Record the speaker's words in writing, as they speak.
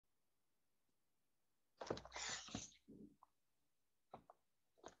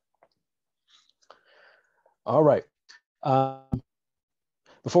All right. Um,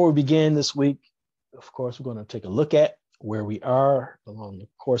 Before we begin this week, of course, we're going to take a look at where we are along the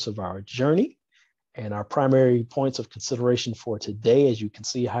course of our journey and our primary points of consideration for today, as you can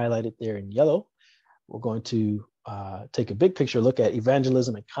see highlighted there in yellow. We're going to take a big picture look at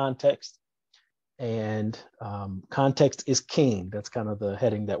evangelism and context. And context is king. That's kind of the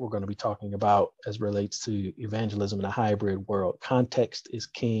heading that we're going to be talking about as relates to evangelism in a hybrid world. Context is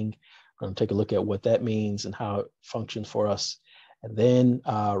king. We're going to take a look at what that means and how it functions for us. And then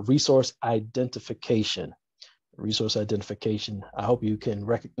resource identification. Resource identification. I hope you can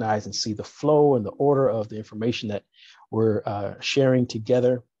recognize and see the flow and the order of the information that we're sharing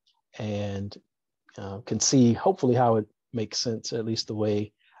together, and can see hopefully how it makes sense, at least the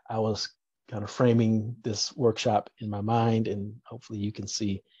way I was kind of framing this workshop in my mind, and hopefully you can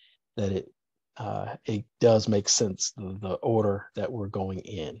see that it does make sense, the order that we're going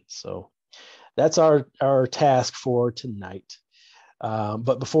in. So that's our task for tonight.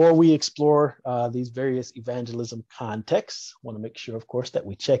 But before we explore these various evangelism contexts, I want to make sure, of course, that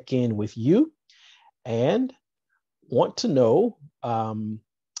we check in with you and want to know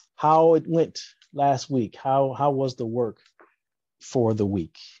how it went last week. How was the work for the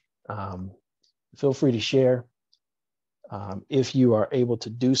week? Feel free to share if you are able to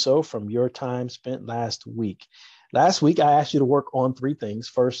do so from your time spent last week. Last week, I asked you to work on three things.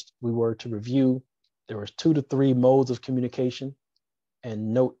 First, we were to review, there was 2 to 3 modes of communication,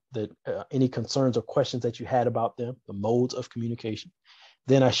 and note that any concerns or questions that you had about them, the modes of communication.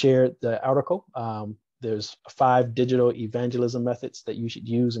 Then I shared the article. There's 5 digital evangelism methods that you should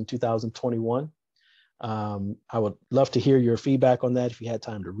use in 2021. I would love to hear your feedback on that if you had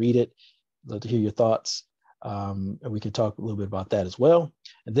time to read it. Love to hear your thoughts. And we could talk a little bit about that as well.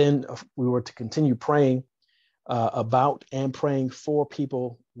 And then we were to continue praying about and praying for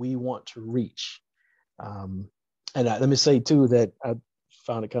people we want to reach. And let me say too that I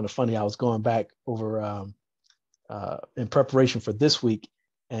found it kind of funny. I was going back over in preparation for this week,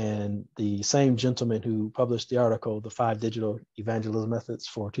 and the same gentleman who published the article, the 5 digital evangelism methods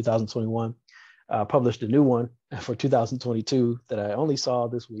for 2021, published a new one for 2022 that I only saw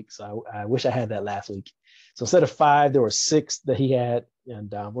this week. So I wish I had that last week. So instead of 5, there were 6 that he had,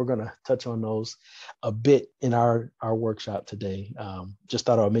 and we're going to touch on those a bit in our workshop today. Just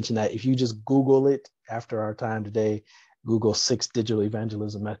thought I would mention that if you just Google it after our time today, Google 6 digital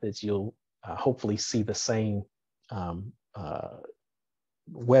evangelism methods, you'll hopefully see the same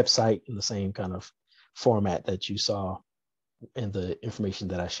website in the same kind of format that you saw in the information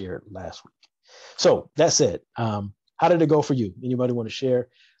that I shared last week. So that said, how did it go for you? Anybody want to share?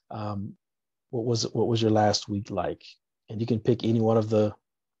 What was your last week like? And you can pick any one of the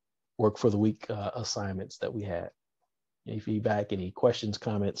work for the week assignments that we had. Any feedback, any questions,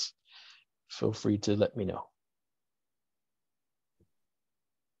 comments, feel free to let me know.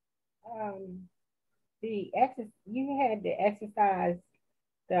 You had the exercise,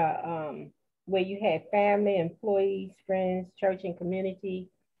 where you had family, employees, friends, church, and community.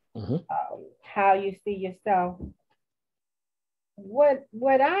 Mm-hmm. How you see yourself.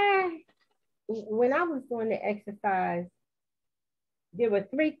 When I was doing the exercise, there were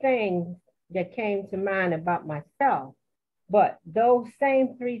 3 things that came to mind about myself, but those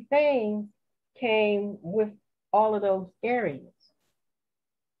same 3 things came with all of those areas.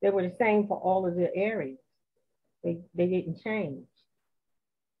 They were the same for all of the areas. They didn't change.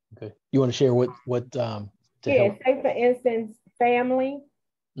 Okay. You want to share what say for instance, family.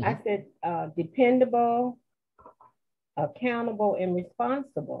 Mm-hmm. I said dependable, accountable, and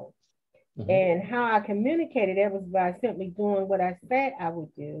responsible. Mm-hmm. And how I communicated that was by simply doing what I said I would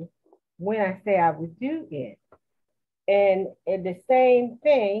do when I say I would do it. And the same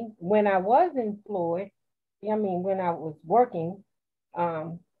thing when I was employed, when I was working,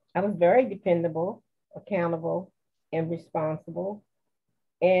 I was very dependable, accountable, and responsible.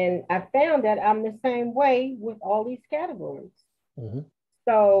 And I found that I'm the same way with all these categories. Mm-hmm.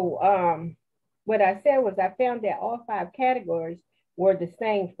 So what I said was I found that all 5 categories were the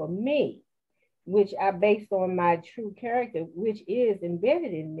same for me, which I based on my true character, which is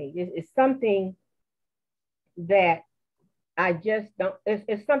embedded in me. It's something that I just don't,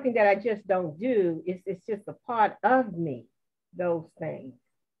 it's something that I just don't do. It's just a part of me, those things.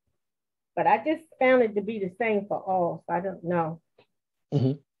 But I just found it to be the same for all. So I don't know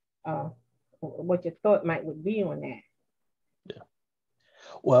what your thought would be on that. Yeah.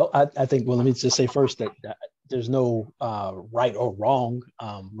 Well, I think, let me just say first that there's no right or wrong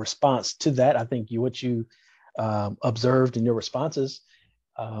response to that. I think what you observed in your responses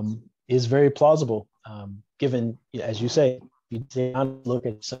is very plausible, given, as you say, you look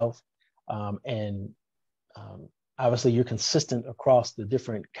at yourself and obviously you're consistent across the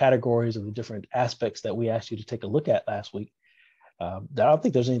different categories of the different aspects that we asked you to take a look at last week. I don't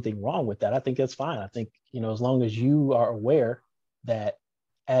think there's anything wrong with that. I think that's fine. I think, as long as you are aware that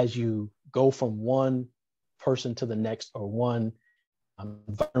as you go from one person to the next or one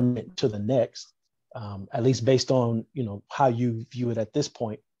environment to the next, at least based on, how you view it at this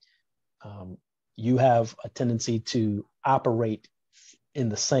point, you have a tendency to operate in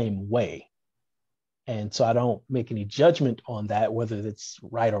the same way. And so I don't make any judgment on that, whether it's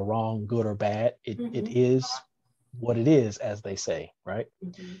right or wrong, good or bad. It is what it is, as they say, right?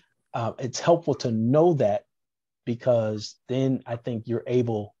 It's helpful to know that, because then I think you're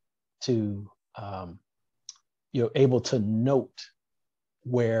able to note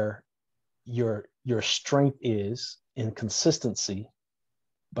where your strength is in consistency,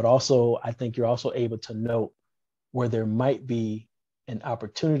 but also I think you're also able to note where there might be an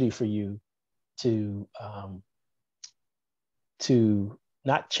opportunity for you to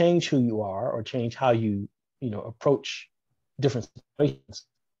not change who you are or change how you approach different situations,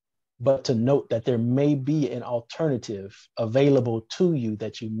 but to note that there may be an alternative available to you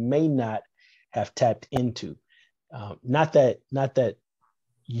that you may not have tapped into. Not that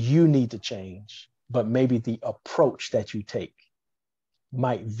you need to change, but maybe the approach that you take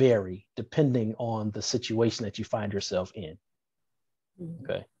might vary depending on the situation that you find yourself in.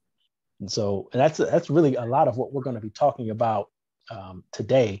 Okay. And that's really a lot of what we're going to be talking about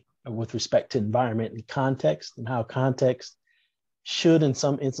today with respect to environment and context, and how context should in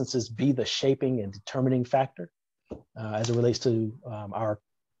some instances be the shaping and determining factor as it relates to our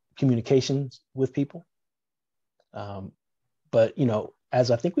communications with people. But, as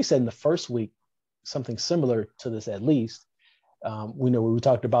I think we said in the first week, something similar to this at least, we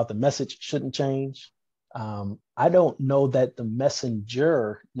talked about the message shouldn't change. I don't know that the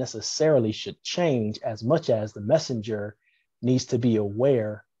messenger necessarily should change as much as the messenger needs to be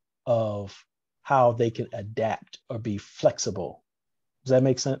aware of how they can adapt or be flexible. Does that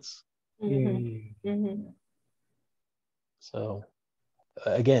make sense? So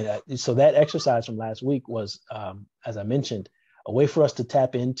again, so that exercise from last week was, as I mentioned, a way for us to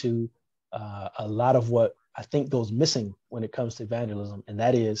tap into a lot of what I think goes missing when it comes to evangelism, and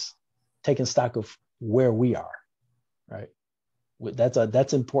that is taking stock of where we are, right?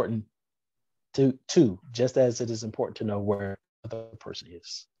 That's important too, just as it is important to know where the other person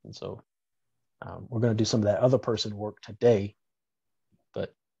is. And so we're going to do some of that other person work today,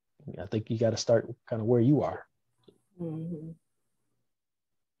 but I think you got to start kind of where you are.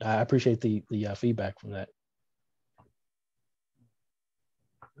 I appreciate the feedback from that.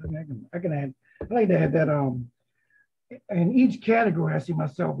 I can add. I like to add that in each category, I see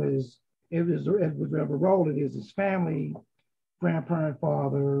myself as whatever role it is family, grandparent,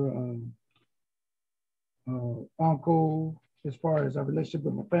 father, uncle, as far as our relationship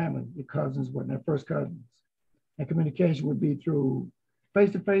with my family, the cousins, whatnot, first cousins. And communication would be through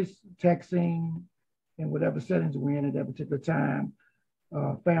face-to-face texting in whatever settings we're in at that particular time,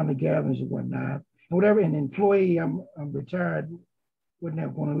 family gatherings and whatnot. And whatever, an employee, I'm retired, wouldn't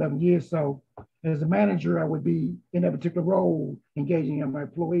have gone 11 years. So as a manager, I would be in that particular role, engaging in my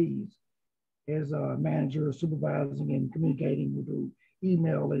employees as a manager, supervising and communicating through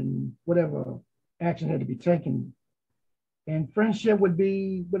email and whatever action had to be taken. And friendship would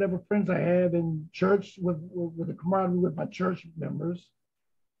be whatever friends I have in church with the camaraderie with my church members,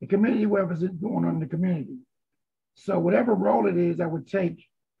 the community, whatever's going on in the community. So whatever role it is, I would take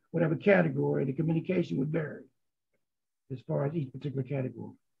whatever category, the communication would vary as far as each particular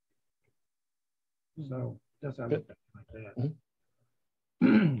category. So that's how I look at it like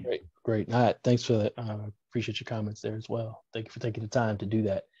that. Great. Thanks for that. Appreciate your comments there as well. Thank you for taking the time to do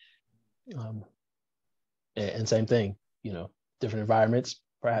that. And same thing, different environments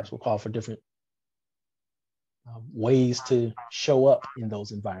perhaps will call for different ways to show up in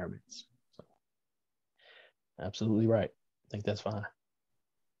those environments. So, absolutely right. I think that's fine.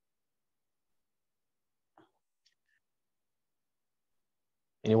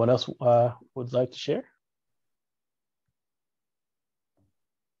 Anyone else would like to share?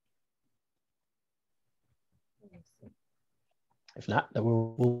 If not, then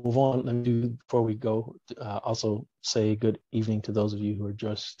we'll move on. Let me do, before we go, also say good evening to those of you who are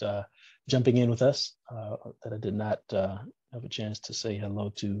just jumping in with us that I did not have a chance to say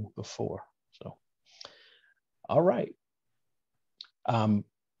hello to before. So, all right.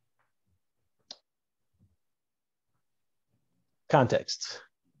 Context.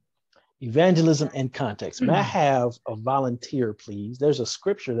 Evangelism and context. May I have a volunteer, please? There's a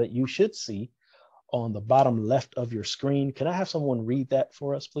scripture that you should see on the bottom left of your screen. Can I have someone read that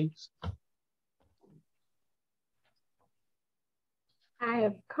for us, please?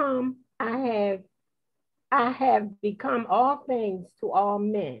 have become all things to all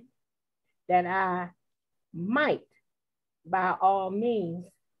men, that I might by all means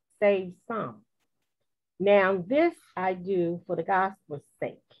save some. Now this I do for the gospel's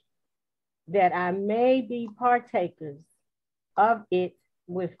sake, that I may be partakers of it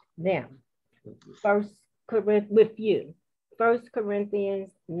with them. With you. 1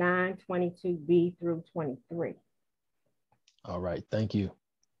 Corinthians 9:22b through 23. All right, thank you.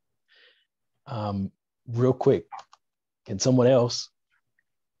 Real quick, can someone else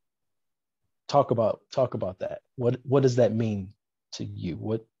talk about that? What does that mean to you?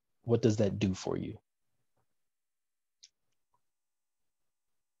 What does that do for you?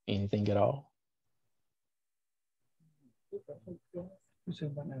 Anything at all?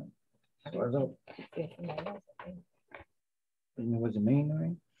 What's it mean,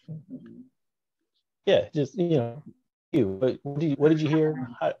 right? Yeah, just you. What did you hear?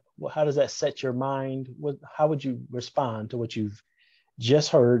 How does that set your mind? How would you respond to what you've just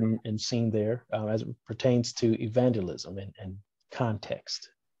heard and seen there as it pertains to evangelism and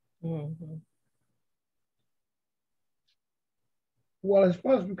context? Mm-hmm. Well, as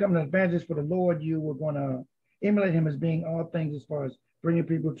far as becoming an evangelist for the Lord, you were going to emulate him as being all things as far as bringing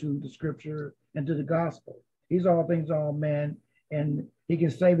people to the scripture and to the gospel. He's all things, all men, and he can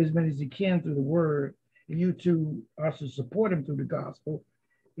save as many as he can through the word. And you two are to support him through the gospel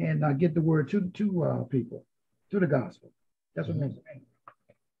and get the word to people, to the gospel. That's what makes it mean.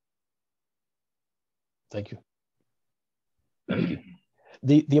 Thank you. Thank you.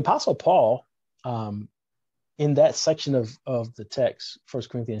 The Apostle Paul, in that section of the text, 1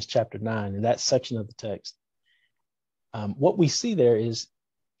 Corinthians chapter 9, in that section of the text, what we see there is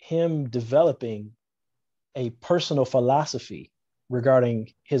him developing a personal philosophy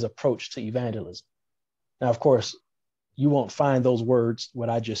regarding his approach to evangelism. Now, of course, you won't find those words, what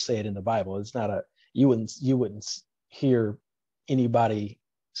I just said, in the Bible. It's not you wouldn't hear anybody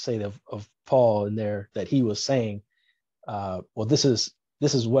say of Paul in there that he was saying, well, this is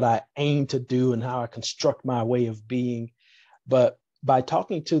what I aim to do and how I construct my way of being. But by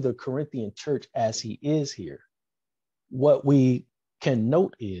talking to the Corinthian church as he is here, what we can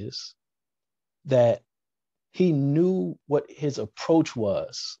note is that he knew what his approach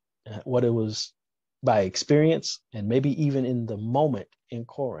was, what it was by experience, and maybe even in the moment in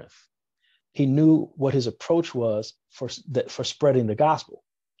Corinth. He knew what his approach was for spreading the gospel,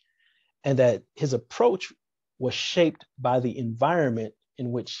 and that his approach was shaped by the environment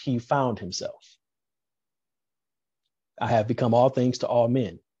in which he found himself. I have become all things to all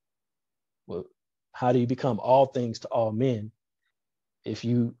men. Well, how do you become all things to all men if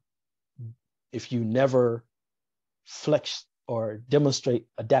you never flex or demonstrate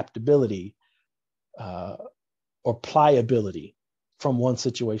adaptability or pliability from one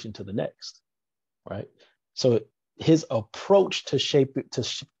situation to the next, right? So his approach to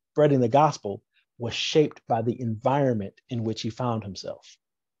spreading the gospel was shaped by the environment in which he found himself.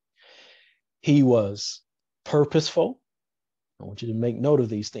 He was purposeful. I want you to make note of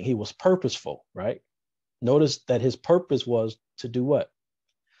these things. He was purposeful, right? Notice that his purpose was to do what?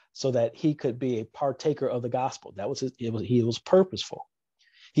 So that he could be a partaker of the gospel. He was purposeful.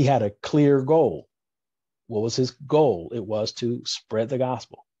 He had a clear goal. What was his goal? It was to spread the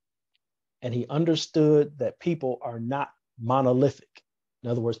gospel. And he understood that people are not monolithic. In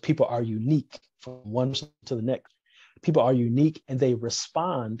other words, people are unique from one to the next. People are unique and they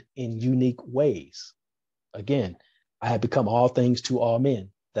respond in unique ways. Again, I have become all things to all men,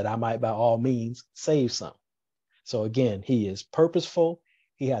 that I might by all means save some. So again, he is purposeful.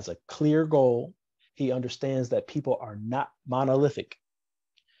 He has a clear goal. He understands that people are not monolithic.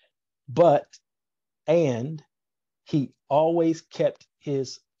 And he always kept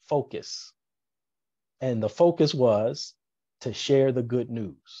his focus. And the focus was to share the good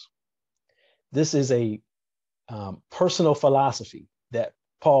news. This is a personal philosophy that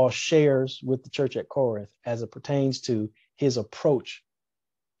Paul shares with the church at Corinth as it pertains to his approach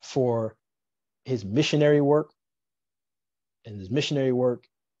for his missionary work. And his missionary work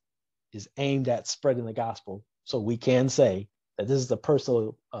is aimed at spreading the gospel. So we can say that this is the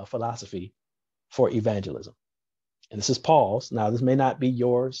personal philosophy for evangelism. And this is Paul's. Now, this may not be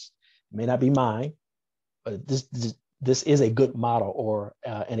yours, it may not be mine, but this is a good model or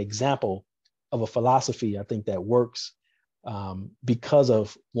an example of a philosophy, I think, that works because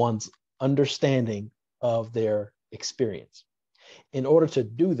of one's understanding of their experience. In order to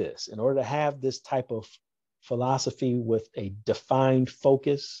do this, in order to have this type of philosophy with a defined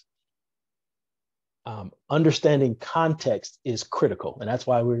focus, understanding context is critical. And that's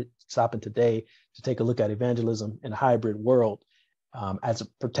why we're stopping today to take a look at evangelism in a hybrid world as it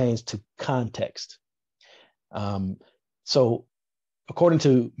pertains to context. So according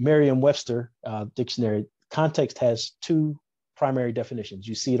to Merriam-Webster dictionary, context has two primary definitions.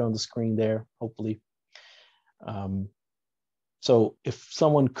 You see it on the screen there, hopefully. So if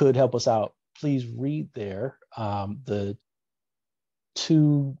someone could help us out, please read there the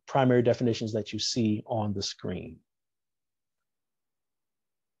two primary definitions that you see on the screen.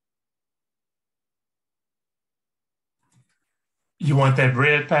 You want that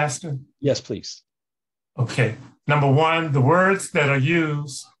read, Pastor? Yes, please. Okay. Number one, the words that are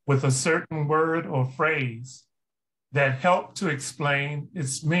used with a certain word or phrase that help to explain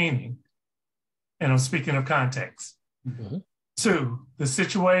its meaning. And I'm speaking of context. Mm-hmm. Two, the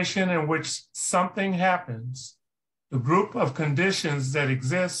situation in which something happens, the group of conditions that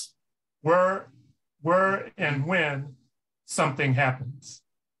exist where and when something happens.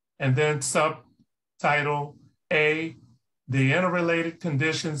 And then subtitle A, the interrelated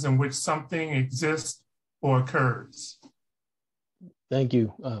conditions in which something exists or occurs. Thank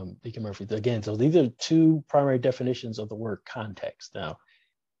you, Deacon Murphy. Again, so these are two primary definitions of the word context. Now,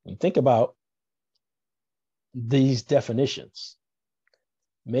 when you think about these definitions,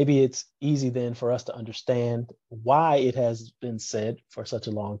 maybe it's easy then for us to understand why it has been said for such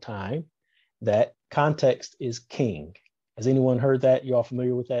a long time that context is king. Has anyone heard that? You all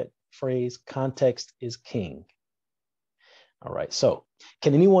familiar with that phrase? Context is king. All right, so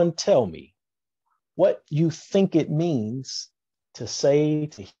can anyone tell me what you think it means to say,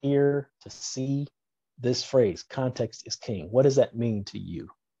 to hear, to see this phrase, context is king? What does that mean to you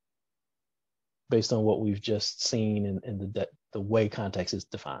based on what we've just seen and the way context is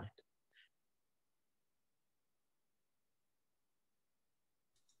defined?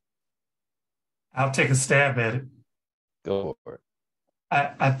 I'll take a stab at it. Go for it.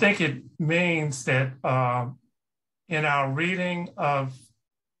 I think it means that in our reading of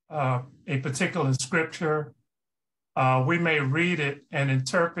a particular scripture, we may read it and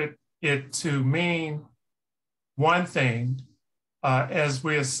interpret it to mean one thing as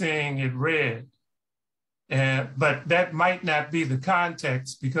we are seeing it read. But that might not be the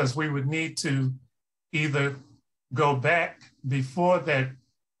context, because we would need to either go back before that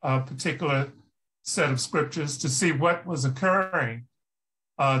particular set of scriptures to see what was occurring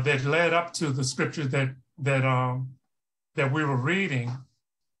that led up to the scripture that we were reading.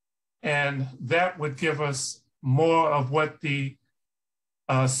 And that would give us more of what the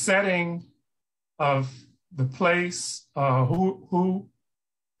setting of the place, who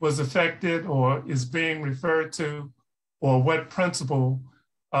was affected or is being referred to, or what principle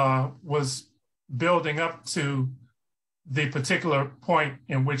was building up to the particular point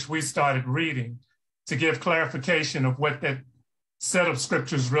in which we started reading, to give clarification of what that set of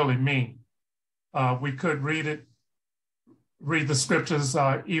scriptures really mean. We could read the scriptures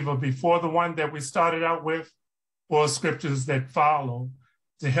either before the one that we started out with, or scriptures that follow,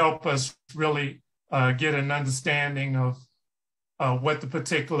 to help us really get an understanding of what the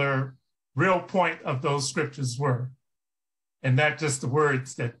particular real point of those scriptures were, and not just the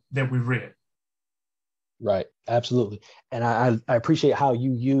words that we read. Right, absolutely. And I appreciate how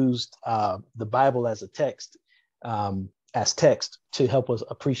you used the Bible as a text, to help us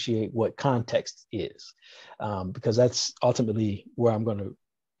appreciate what context is, because that's ultimately where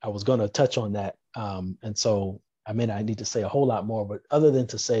I was going to touch on that. And so I need to say a whole lot more, but other than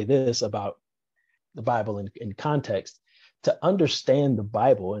to say this about the Bible in context, to understand the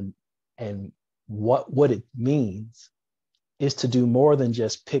Bible and what it means is to do more than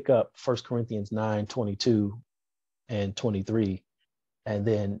just pick up 1 Corinthians 9:22 and 23, and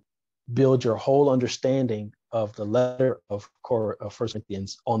then build your whole understanding of the letter of 1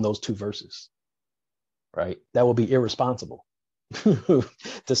 Corinthians on those two verses, right? That would be irresponsible to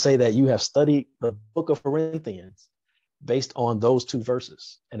say that you have studied the book of Corinthians based on those two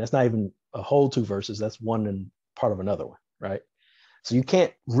verses. And that's not even a whole two verses, that's one and part of another one, right? So you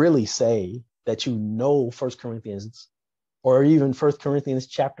can't really say that you know 1 Corinthians or even 1 Corinthians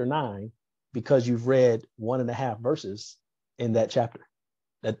chapter 9 because you've read 1.5 verses in that chapter.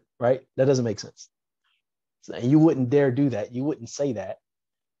 Right? That doesn't make sense. And you wouldn't dare do that. You wouldn't say that.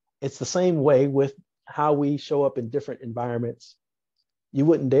 It's the same way with how we show up in different environments. You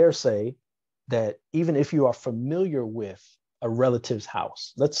wouldn't dare say that even if you are familiar with a relative's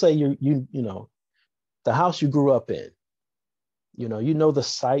house, let's say you know the house you grew up in, you know the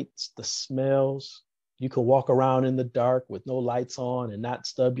sights, the smells. You can walk around in the dark with no lights on and not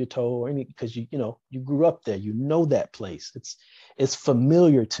stub your toe or anything, because you grew up there. You know that place. It's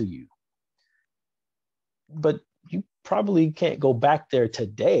familiar to you. But you probably can't go back there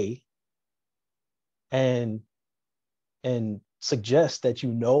today and suggest that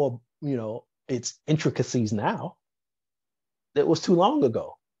you know its intricacies now. That was too long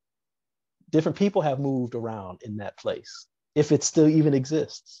ago. Different people have moved around in that place, if it still even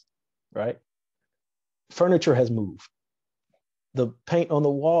exists, right? Furniture has moved. The paint on the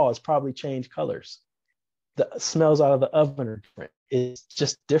wall has probably changed colors. The smells out of the oven are different. It's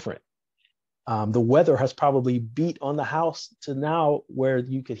just different. The weather has probably beat on the house to now where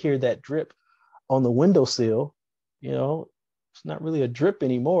you could hear that drip on the windowsill. It's not really a drip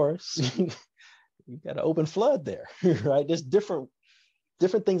anymore. You got an open flood there, right? There's different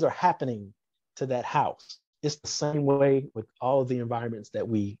things are happening to that house. It's the same way with all of the environments that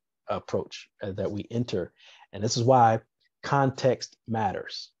we approach, that we enter. And this is why context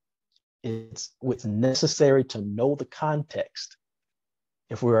matters. It's what's necessary to know the context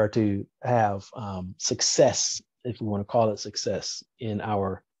if we are to have success, if we want to call it success, in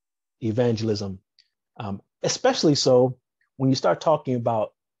our evangelism. Especially so when you start talking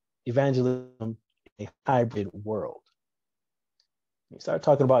about evangelism in a hybrid world. When you start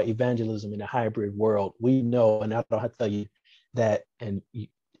talking about evangelism in a hybrid world, we know, and I don't have to tell you that,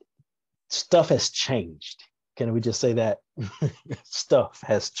 stuff has changed. Can we just say that? Stuff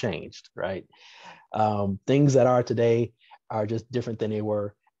has changed, right? Things that are today are just different than they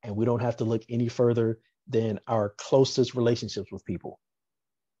were. And we don't have to look any further than our closest relationships with people.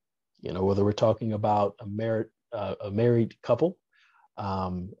 Whether we're talking about a married couple,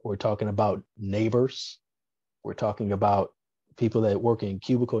 we're talking about neighbors, we're talking about people that work in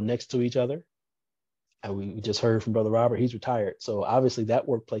cubicle next to each other. And we just heard from Brother Robert, he's retired. So obviously that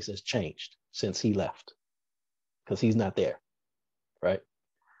workplace has changed since he left because he's not there, right?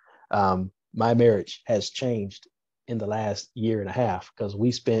 My marriage has changed in the last year and a half because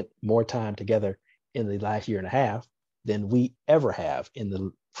we spent more time together in the last year and a half than we ever have in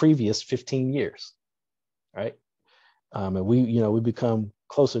the previous 15 years, right? And we become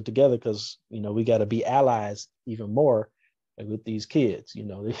closer together because, we got to be allies even more with these kids,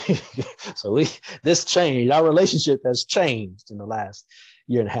 So this changed. Our relationship has changed in the last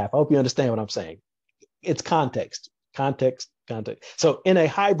year and a half. I hope you understand what I'm saying. It's context. So in a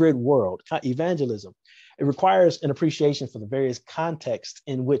hybrid world, evangelism, it requires an appreciation for the various contexts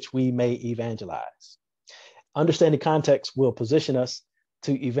in which we may evangelize. Understanding context will position us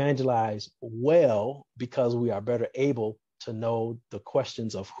to evangelize well because we are better able to know the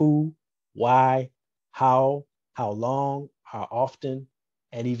questions of who, why, how long, how often,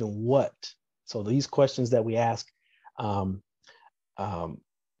 and even what. So these questions that we ask all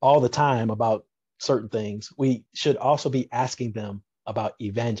the time about certain things, we should also be asking them about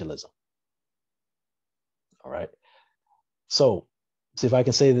evangelism. All right. So see if I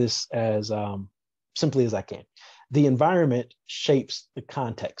can say this as simply as I can. The environment shapes the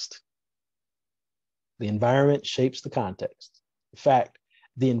context. The environment shapes the context. In fact,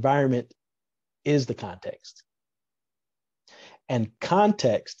 the environment is the context. And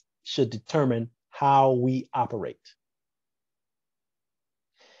context should determine how we operate.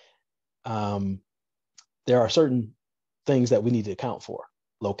 There are certain things that we need to account for: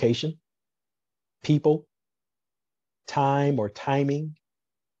 location, people, time or timing,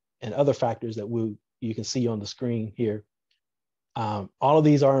 and other factors that you can see on the screen here. All of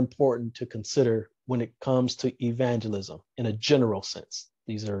these are important to consider when it comes to evangelism in a general sense.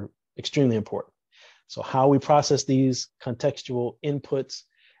 These are extremely important. So how we process these contextual inputs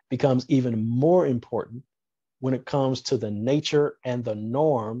becomes even more important when it comes to the nature and the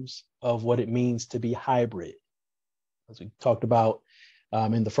norms of what it means to be hybrid. As we talked about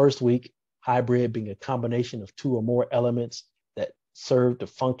in the first week, hybrid being a combination of two or more elements that serve to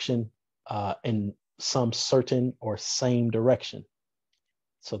function in some certain or same direction.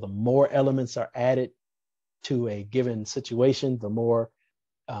 So the more elements are added to a given situation, the more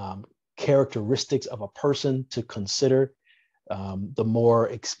characteristics of a person to consider, the more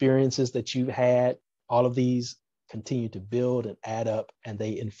experiences that you've had. All of these continue to build and add up, and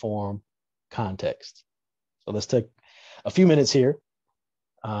they inform context. So let's take a few minutes here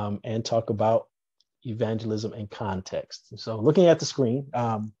and talk about evangelism and context. So looking at the screen,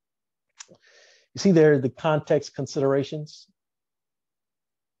 you see there the context considerations.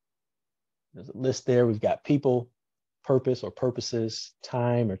 There's a list there. We've got people, purpose or purposes,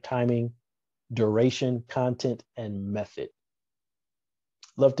 time or timing, duration, content, and method.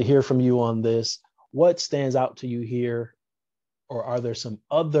 Love to hear from you on this. What stands out to you here? Or are there some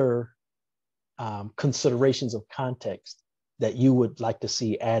other considerations of context that you would like to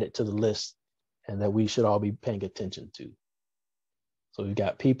see added to the list and that we should all be paying attention to? So we've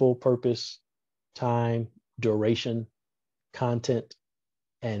got people, purpose, time, duration, content,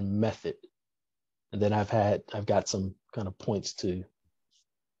 and method. And then I've got some kind of points to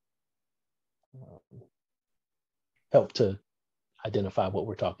help to identify what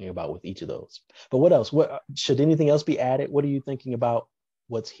we're talking about with each of those. But what else? What should anything else be added? What are you thinking about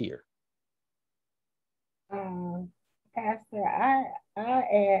what's here? Pastor, I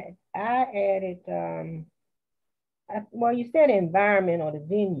added well, you said environment or the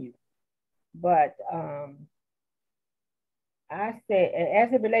venue, but I said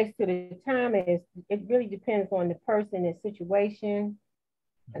as it relates to the time, it really depends on the person and situation.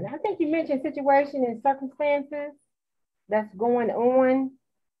 And I think you mentioned situation and circumstances that's going on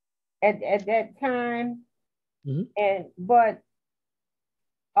at that time. Mm-hmm. But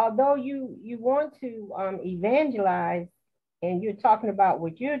although you want to evangelize, and you're talking about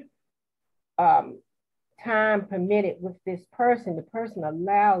what your time permitted with this person, the person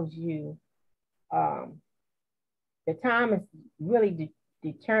allows you. The time is really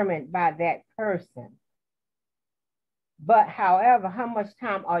determined by that person. But however, how much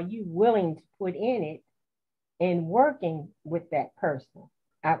time are you willing to put in it in working with that person?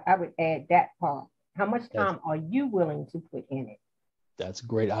 I would add that part. How much time are you willing to put in it? That's a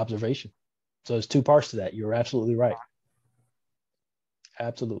great observation. So there's two parts to that. You're absolutely right.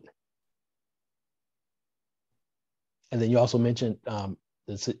 Absolutely. And then you also mentioned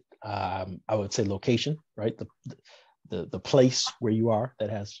I would say location, right? The place where you are, that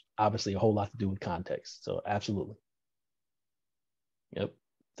has obviously a whole lot to do with context. So absolutely. Yep.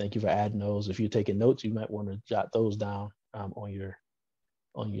 Thank you for adding those. If you're taking notes, you might want to jot those down on your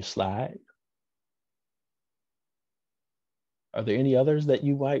slide. Are there any others that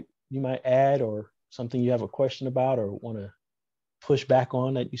you might add, or something you have a question about or want to push back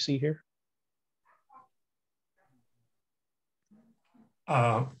on that you see here?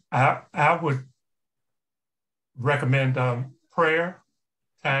 I would recommend prayer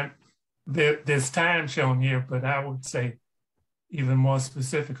time. There's time shown here, but I would say even more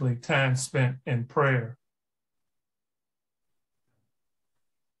specifically, time spent in prayer.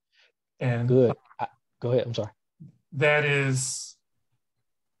 And good. Go ahead. I'm sorry. That is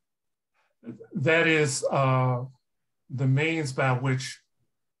the means by which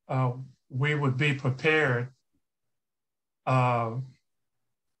we would be prepared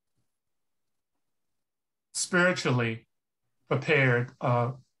spiritually prepared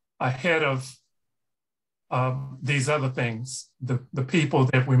ahead of these other things, the people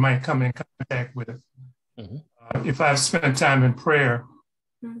that we might come in contact with. Mm-hmm. If I've spent time in prayer,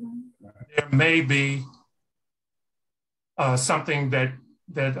 mm-hmm. there may be something that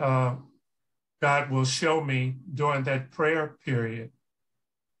God will show me during that prayer period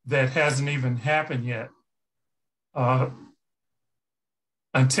that hasn't even happened yet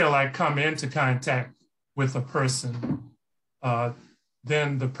until I come into contact with a person.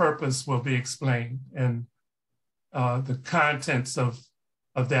 Then the purpose will be explained, and the contents of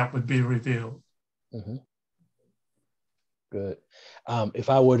that would be revealed. Mm-hmm. Good. If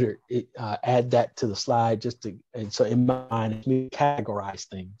I were to add that to the slide, so in my mind, me categorize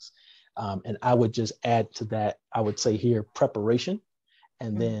things, and I would just add to that. I would say here preparation,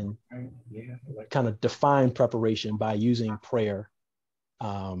 and then kind of define preparation by using prayer,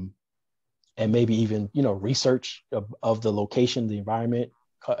 and maybe even research of the location, the environment,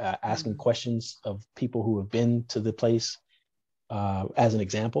 asking questions of people who have been to the place, as an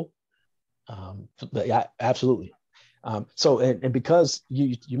example. But yeah, absolutely. So because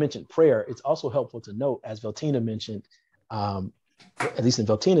you mentioned prayer, it's also helpful to note, as Veltina mentioned, at least in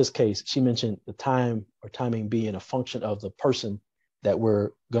Veltina's case, she mentioned the time or timing being a function of the person that we're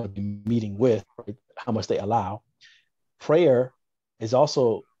going to be meeting with, right? How much they allow. Prayer is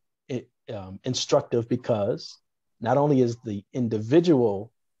also instructive because not only is the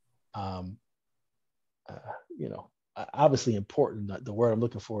individual, obviously important. The word I'm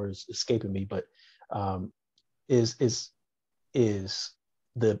looking for is escaping me, but is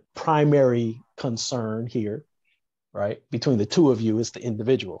the primary concern here, right? Between the two of you, it's the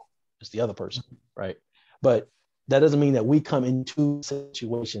individual, it's the other person, right? But that doesn't mean that we come into a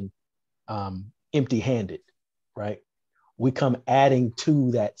situation empty-handed, right? We come adding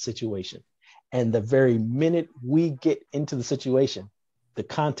to that situation. And the very minute we get into the situation, the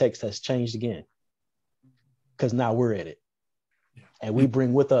context has changed again, because now we're in it. And we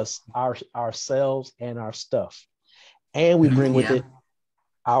bring with us ourselves and our stuff. And we bring with it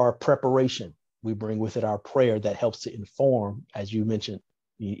our preparation. We bring with it our prayer that helps to inform, as you mentioned,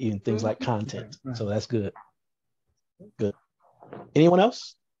 even things like content. Right. So that's good. Good. Anyone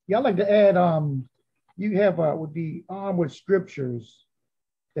else? Yeah, I'd like to add, you have would be armed with scriptures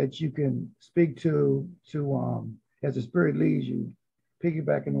that you can speak to as the Spirit leads you,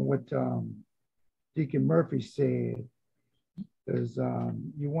 piggybacking on what Deacon Murphy said, is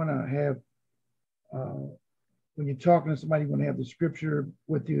you want to have, when you're talking to somebody, you want to have the scripture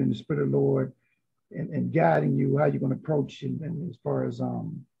with you and the Spirit of the Lord and guiding you how you're going to approach and as far as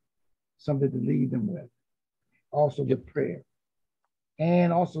something to lead them with. Also with prayer.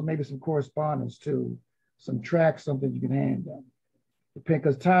 And also maybe some correspondence to some tracks, something you can hand them.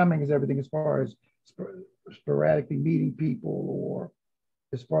 Because timing is everything as far as sporadically meeting people or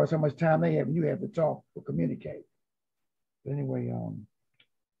as far as how much time they have and you have to talk or communicate. But anyway,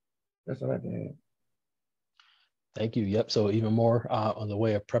 that's all I have to add. Thank you. Yep. So even more on the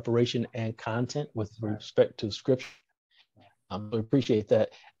way of preparation and content with respect to scripture. I appreciate that.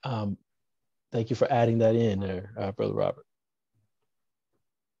 Thank you for adding that in there, Brother Robert.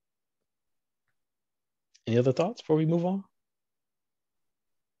 Any other thoughts before we move on?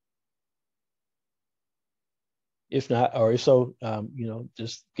 If not, or if so,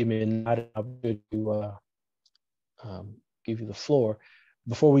 just give me a nod. I'll give you the floor.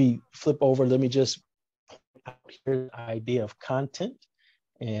 Before we flip over, let me just out here the idea of content.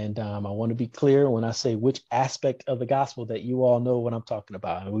 And I want to be clear when I say which aspect of the gospel that you all know what I'm talking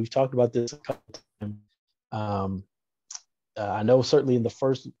about. And we've talked about this a couple of times. I know certainly in the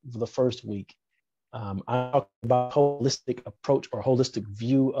first week, I'm talking about holistic approach or holistic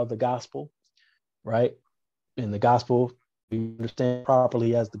view of the gospel, right? In the gospel, we understand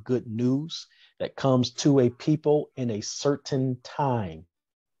properly as the good news that comes to a people in a certain time.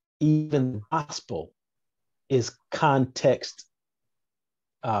 Even the gospel is context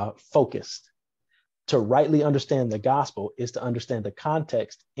focused. To rightly understand the gospel is to understand the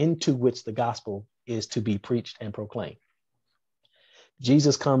context into which the gospel is to be preached and proclaimed.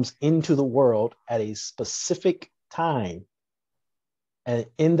 Jesus comes into the world at a specific time. And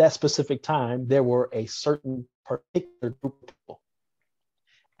in that specific time, there were a certain particular group of people.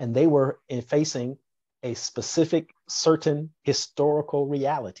 And they were facing a specific, certain historical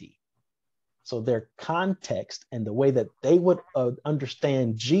reality. So their context and the way that they would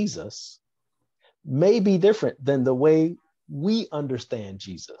understand Jesus may be different than the way we understand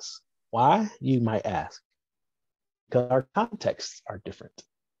Jesus. Why, you might ask? Because our contexts are different,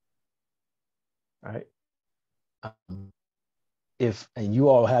 right? And you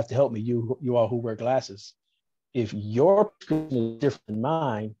all have to help me, you all who wear glasses. If your prescription is different than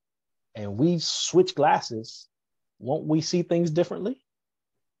mine and we switch glasses, won't we see things differently?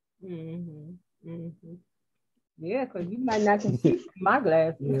 Mm-hmm. Mm-hmm. Yeah, because you might not can see my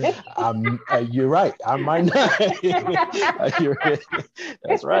glasses. You're right. I might not.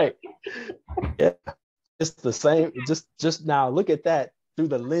 That's right. Yeah, it's the same. Just now, look at that through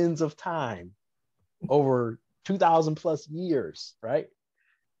the lens of time over 2,000 plus years, right?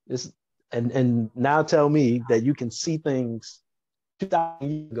 And now tell me that you can see things 2,000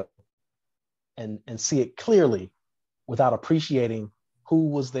 years ago and see it clearly without appreciating who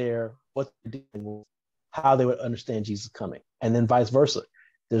was there, what they're dealing with, how they would understand Jesus coming, and then vice versa.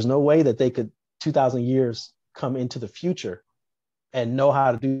 There's no way that they could 2,000 years come into the future and know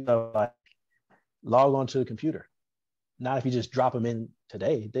how to do stuff like log onto the computer. Not if you just drop them in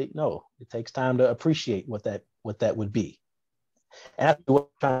today. No, it takes time to appreciate what that would be. And that's what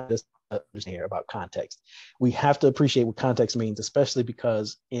I'm trying to understand here about context. We have to appreciate what context means, especially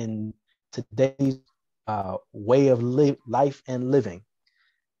because in today's way of life and living,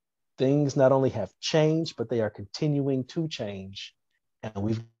 things not only have changed, but they are continuing to change. And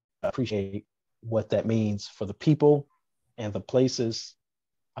we've got to appreciate what that means for the people and the places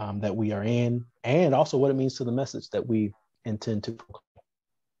that we are in, and also what it means to the message that we intend to proclaim.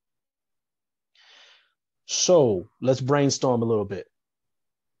 So let's brainstorm a little bit.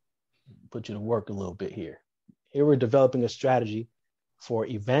 Put you to work a little bit here. Here we're developing a strategy for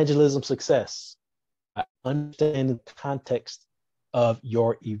evangelism success. Understanding the context of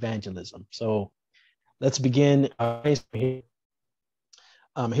your evangelism. So let's begin. Here's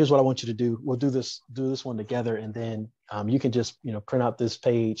what I want you to do. We'll do this one together, and then you can just print out this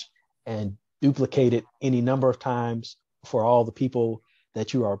page and duplicate it any number of times for all the people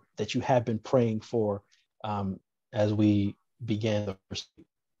that you have been praying for as we began the first week.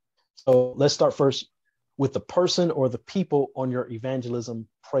 So let's start first with the person or the people on your evangelism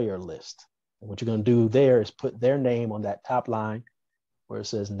prayer list. And what you're going to do there is put their name on that top line where it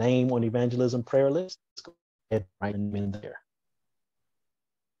says name on evangelism prayer list. Let's go ahead and write them in there.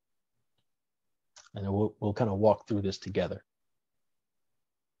 And then we'll kind of walk through this together.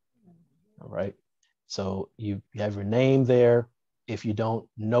 All right. So you have your name there. If you don't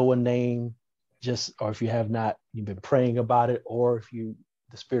know a name, or if you have not, you've been praying about it, or if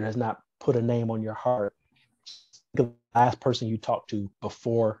the Spirit has not put a name on your heart, the last person you talked to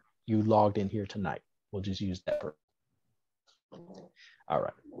before you logged in here tonight. We'll just use that. All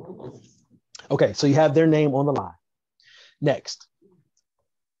right. Okay, so you have their name on the line. Next,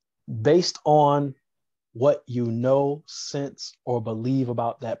 based on what you know, sense, or believe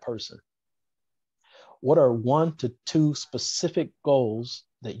about that person, what are 1 to 2 specific goals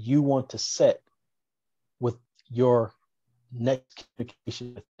that you want to set with your next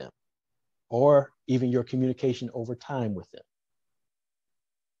communication with them, or even your communication over time with them?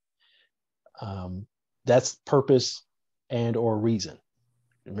 That's purpose and or reason.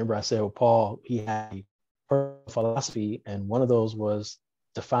 Remember I said with Paul, he had a philosophy, and one of those was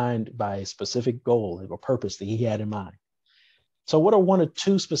defined by a specific goal or purpose that he had in mind. So what are 1 or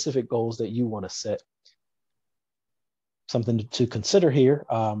 2 specific goals that you want to set? Something to consider here,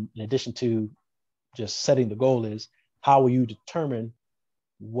 in addition to just setting the goal, is how will you determine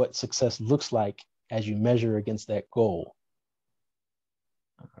what success looks like as you measure against that goal?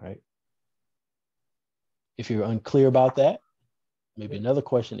 All right. If you're unclear about that, maybe another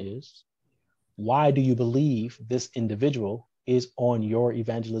question is, why do you believe this individual is on your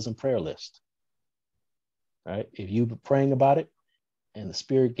evangelism prayer list? All right. If you've been praying about it and the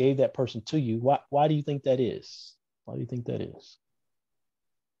Spirit gave that person to you, why do you think that is? Why do you think that is?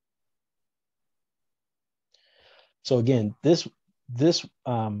 So again, this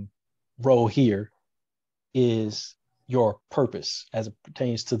role here is your purpose as it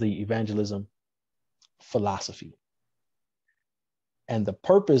pertains to the evangelism philosophy. And the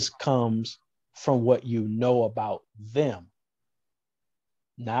purpose comes from what you know about them,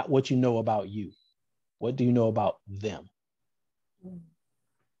 not what you know about you. What do you know about them?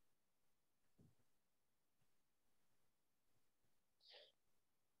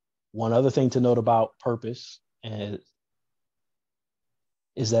 One other thing to note about purpose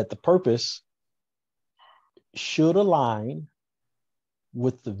is that the purpose should align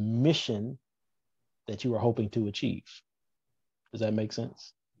with the mission that you are hoping to achieve. Does that make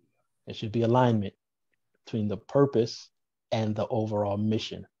sense? There should be alignment between the purpose and the overall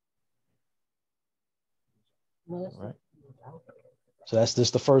mission. All right. So that's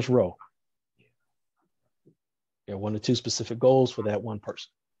just the first row. There are 1 or 2 specific goals for that one person.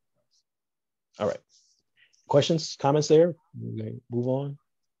 All right. Questions, comments there? Okay, move on.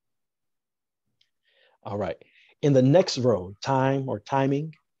 All right. In the next row, time or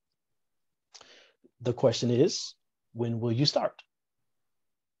timing, the question is, when will you start?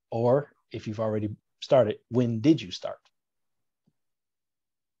 Or if you've already started, when did you start?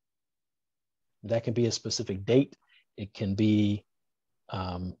 That can be a specific date. It can be,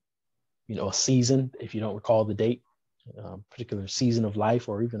 a season, if you don't recall the date, particular season of life,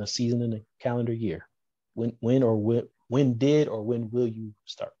 or even a season in a calendar year. When did or when will you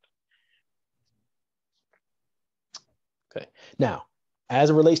start? Okay. Now, as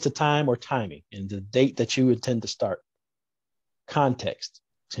it relates to time or timing and the date that you intend to start, context.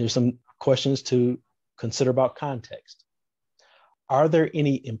 Here's some questions to consider about context. Are there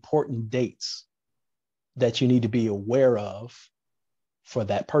any important dates that you need to be aware of for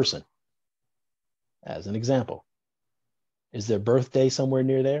that person? As an example, is their birthday somewhere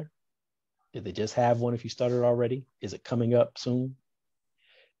near there? Did they just have one if you started already? Is it coming up soon?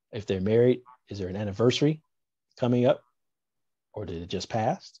 If they're married, is there an anniversary coming up? Or did it just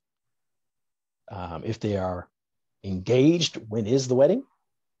pass? If they are engaged, when is the wedding?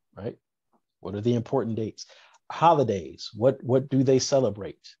 Right? What are the important dates? Holidays, what do they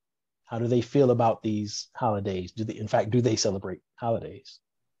celebrate? How do they feel about these holidays? Do they celebrate holidays?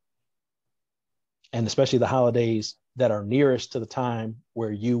 And especially the holidays that are nearest to the time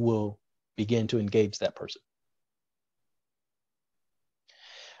where you will begin to engage that person.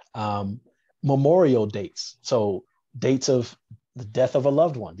 Memorial dates. So dates of the death of a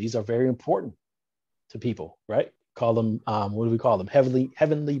loved one. These are very important to people, right? Call them, what do we call them?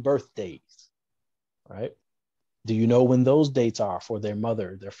 Heavenly birthdays, right? Do you know when those dates are for their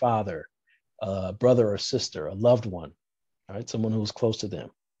mother, their father, brother or sister, a loved one, all right? Someone who's close to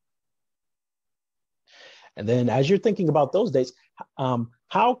them. And then as you're thinking about those dates,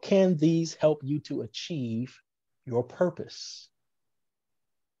 how can these help you to achieve your purpose?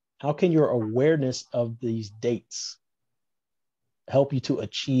 How can your awareness of these dates help you to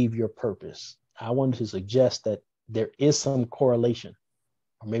achieve your purpose? I wanted to suggest that there is some correlation,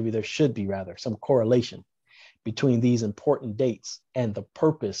 or maybe there should be rather, some correlation between these important dates and the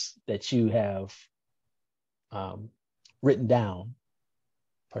purpose that you have written down,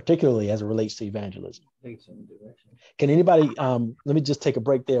 particularly as it relates to evangelism. Can anybody, let me just take a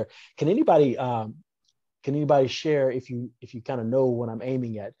break there. Can anybody share, if you kind of know what I'm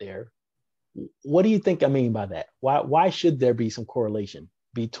aiming at there, what do you think I mean by that? Why should there be some correlation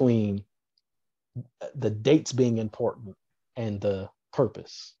between the dates being important and the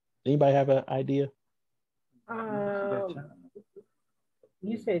purpose? Anybody have an idea?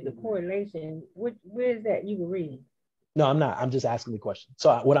 You said the correlation. Where is that you were reading? No, I'm not. I'm just asking the question.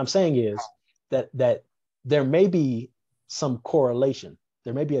 So what I'm saying is that there may be some correlation.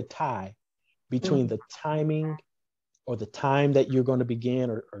 There may be a tie between the timing or the time that you're going to begin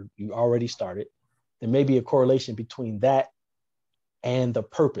or you already started. There may be a correlation between that and the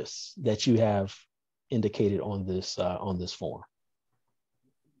purpose that you have indicated on this form.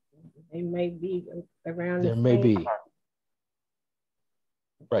 It may be around. There may be.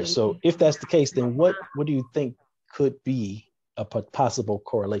 Right. So if that's the case, then what do you think could be a possible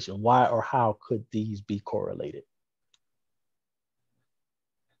correlation? Why or how could these be correlated?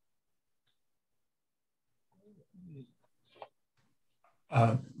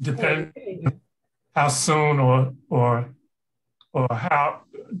 Depending how soon or how,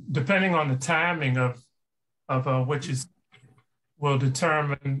 depending on the timing of which will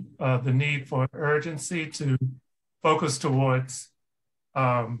determine the need for urgency to focus towards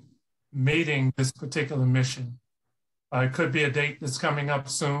meeting this particular mission. It could be a date that's coming up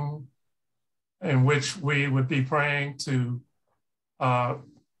soon in which we would be praying to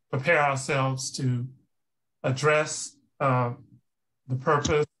prepare ourselves to address the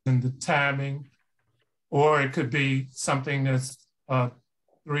purpose and the timing, or it could be something that's 3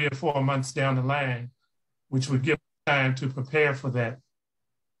 or 4 months down the line, which would give time to prepare for that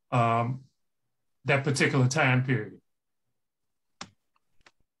that particular time period.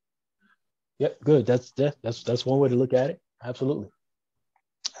 Yep, good. That's one way to look at it. Absolutely.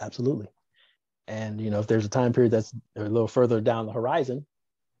 And if there's a time period that's a little further down the horizon,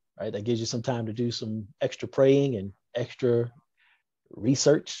 right, that gives you some time to do some extra praying and extra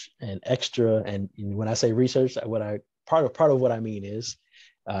research and when I say research, part of what I mean is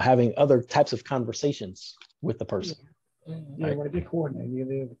having other types of conversations with the person. Yeah, right. They coordinate. Yeah,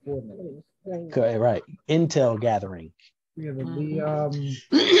 they're the coordinator. Okay, right. Intel gathering. Yeah, the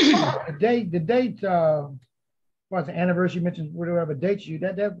date what's the anniversary you mentioned, whatever dates you,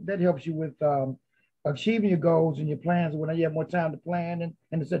 that helps you with achieving your goals and your plans when you have more time to plan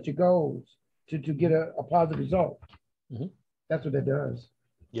and to set your goals to get a positive result. Mm-hmm. That's what that does.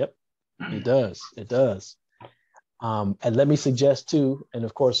 Yep, it does. And let me suggest too, and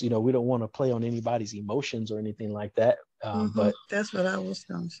of course, we don't want to play on anybody's emotions or anything like that. But that's what I was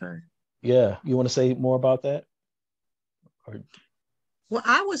going to say. Yeah, you want to say more about that? Well,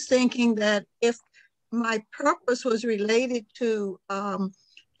 I was thinking that if my purpose was related to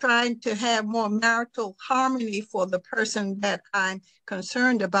trying to have more marital harmony for the person that I'm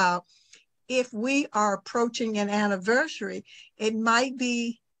concerned about, if we are approaching an anniversary, it might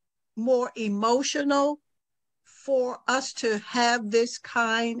be more emotional for us to have this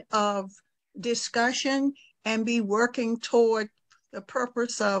kind of discussion and be working toward the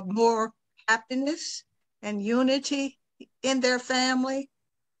purpose of more happiness and unity in their family.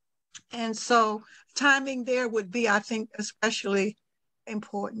 And so timing there would be, I think, especially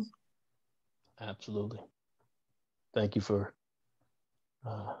important. Absolutely. Thank you for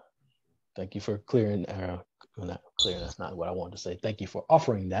clearing, not clear, that's not what I wanted to say. Thank you for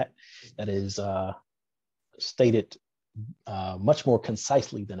offering that. That is stated much more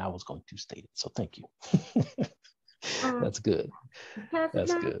concisely than I was going to state it. So thank you. That's good.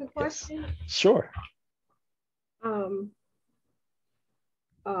 That's good. Yes. Sure.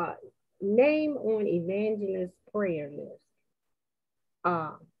 Name on evangelist prayer list.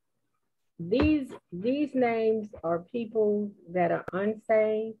 These names are people that are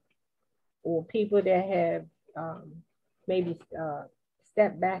unsaved or people that have maybe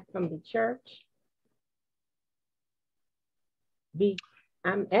stepped back from the church.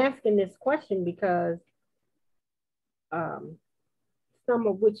 I'm asking this question because some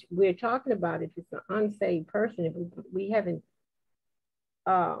of which we're talking about, if it's an unsaved person, if we haven't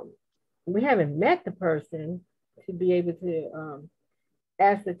met the person to be able to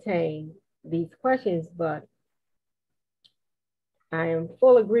ascertain these questions, but I am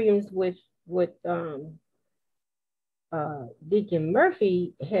full agreement with what Deacon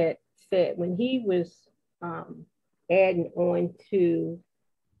Murphy had said when he was adding on to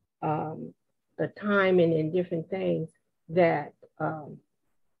the timing and different things, that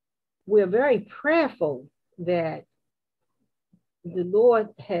we're very prayerful that the Lord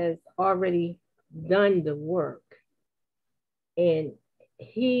has already done the work and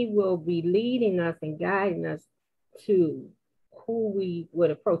he will be leading us and guiding us to who we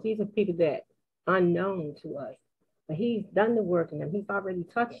would approach. These are people that are unknown to us, but he's done the work in them. He's already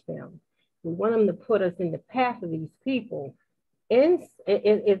touched them. We want him to put us in the path of these people is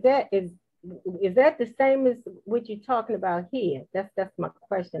that the same as what you're talking about here? That's my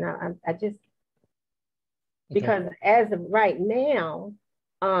question. I just, because as of right now,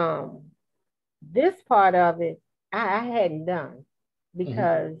 this part of it I hadn't done,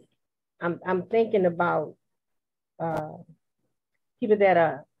 because I'm thinking about people that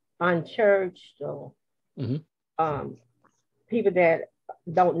are unchurched, or people that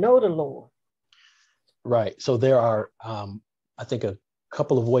don't know the Lord. Right. So there are, I think, a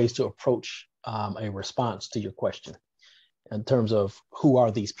couple of ways to approach a response to your question in terms of who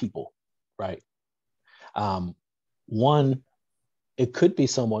are these people, right? One, it could be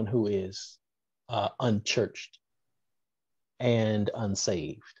someone who is unchurched and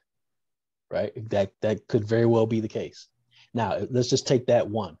unsaved, right? That could very well be the case. Now, let's just take that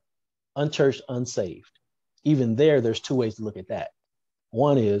one, unchurched, unsaved. Even there's two ways to look at that.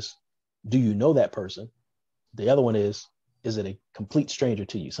 One is, do you know that person? The other one is it a complete stranger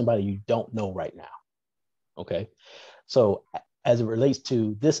to you, somebody you don't know right now? Okay. So as it relates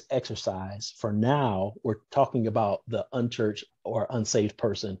to this exercise, for now, we're talking about the unchurched or unsaved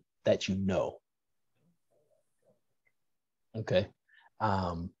person that you know. Okay.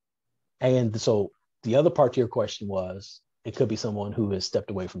 And so the other part to your question was, it could be someone who has stepped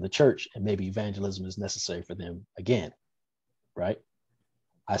away from the church and maybe evangelism is necessary for them again, right?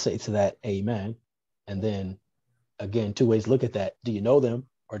 I say to that, amen. And then again, two ways to look at that. Do you know them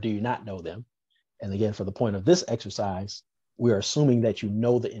or do you not know them? And again, for the point of this exercise, we are assuming that you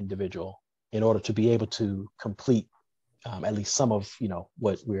know the individual in order to be able to complete at least some of,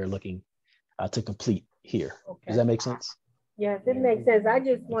 what we're looking to complete here. Okay. Does that make sense? Yes, it makes sense. I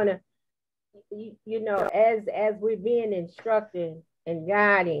just want to, as we're being instructed and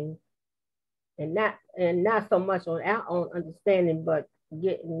guiding, and not so much on our own understanding, but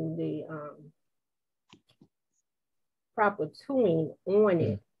getting the proper tuning on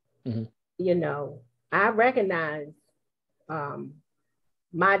it. I recognize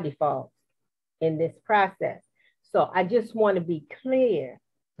my defaults in this process. So I just want to be clear.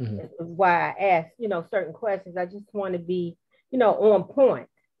 This is why I ask, certain questions. I just want to be, on point.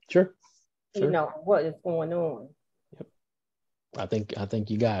 Sure. What is going on. Yep. I think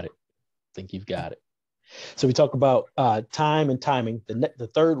you got it. I think you've got it. So we talk about time and timing. The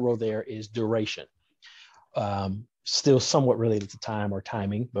third row there is duration. Still somewhat related to time or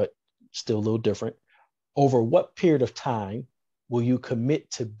timing, but still a little different. Over what period of time will you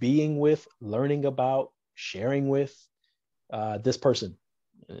commit to being with, learning about, sharing with this person?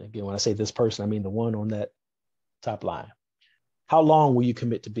 Again, when I say this person, I mean the one on that top line. How long will you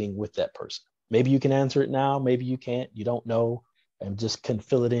commit to being with that person? Maybe you can answer it now, maybe you can't, you don't know, and just can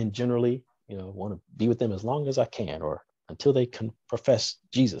fill it in generally. Want to be with them as long as I can, or until they can profess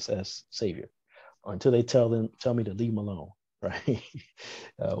Jesus as Savior, or until they tell me to leave them alone, right?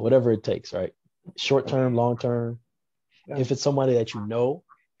 Whatever it takes, right? Short term, long term. Yeah. If it's somebody that you know,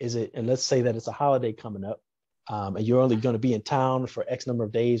 and let's say that it's a holiday coming up, and you're only going to be in town for X number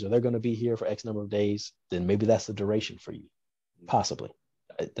of days, or they're going to be here for X number of days, then maybe that's the duration for you, possibly.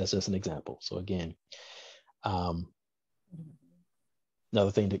 That's just an example. So again,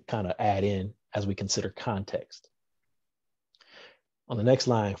 another thing to kind of add in as we consider context. On the next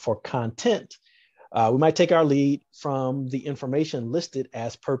line, for content, we might take our lead from the information listed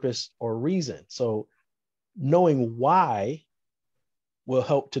as purpose or reason. So knowing why will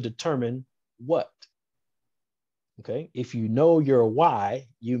help to determine what. Okay, if you know your why,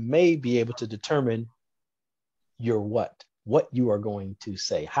 you may be able to determine your what you are going to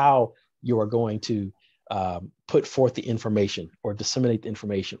say, how you are going to put forth the information or disseminate the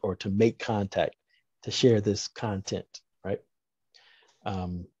information or to make contact, to share this content, right?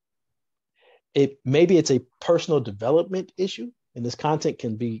 Maybe it's a personal development issue, and this content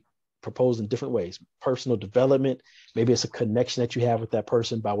can be proposed in different ways. Personal development, maybe it's a connection that you have with that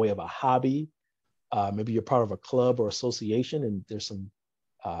person by way of a hobby. Maybe you're part of a club or association, and there's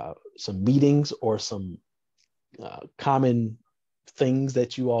some meetings or some common things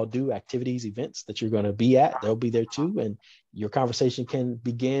that you all do, activities, events that you're going to be at. They'll be there too, and your conversation can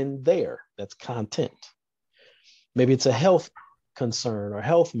begin there. That's content. Maybe it's a health concern or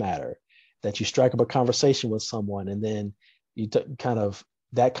health matter that you strike up a conversation with someone, and then you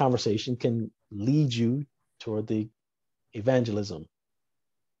that conversation can lead you toward the evangelism,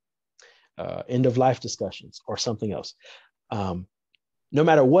 end of life discussions, or something else. No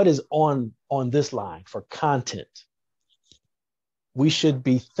matter what is on this line for content, we should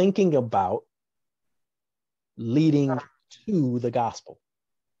be thinking about leading to the gospel.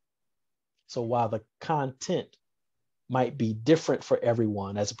 So while the content might be different for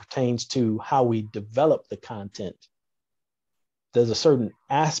everyone as it pertains to how we develop the content, there's a certain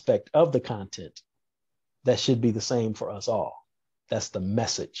aspect of the content that should be the same for us all. That's the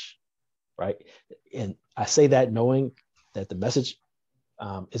message, right? And I say that knowing that the message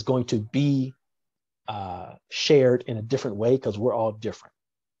is going to be shared in a different way because we're all different,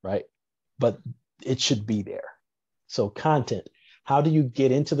 right? But it should be there. So content, how do you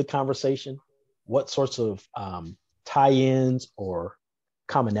get into the conversation? What sorts of tie-ins or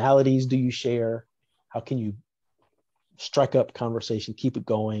commonalities do you share? How can you strike up conversation, keep it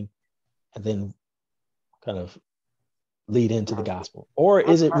going, and then kind of lead into the gospel? Or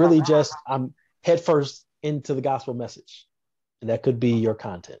is it really just I'm headfirst into the gospel message? And that could be your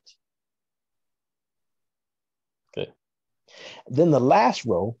content. Okay. Then the last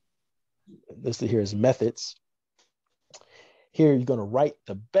row, listed here is methods. Here you're going to write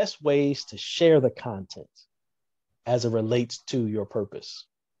the best ways to share the content as it relates to your purpose.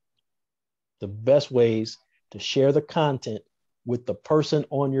 The best ways to share the content with the person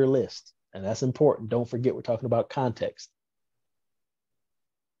on your list. And that's important. Don't forget, we're talking about context.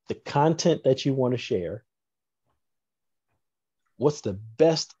 The content that you want to share, what's the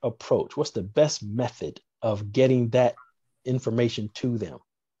best approach? What's the best method of getting that information to them?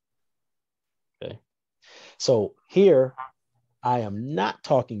 Okay. So here, I am not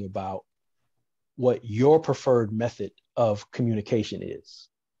talking about what your preferred method of communication is.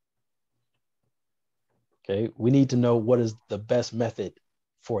 Okay. We need to know what is the best method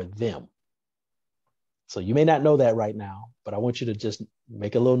for them. So you may not know that right now, but I want you to just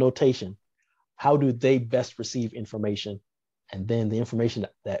make a little notation. How do they best receive information? And then the information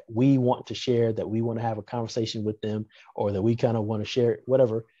that we want to share, that we want to have a conversation with them, or that we kind of want to share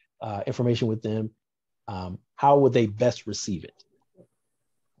whatever information with them, how would they best receive it?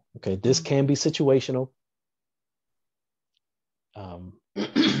 Okay, this can be situational. And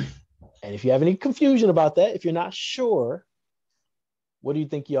if you have any confusion about that, if you're not sure, what do you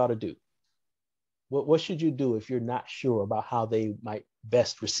think you ought to do? What should you do if you're not sure about how they might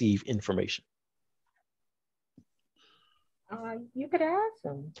best receive information? You could ask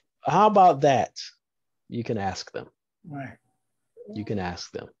them. How about that? You can ask them. Right. You can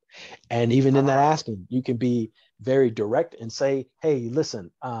ask them. And even in that asking, you can be very direct and say, hey,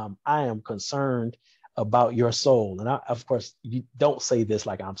 listen, I am concerned about your soul. And of course, you don't say this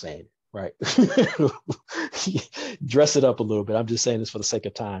like I'm saying it, right? Dress it up a little bit. I'm just saying this for the sake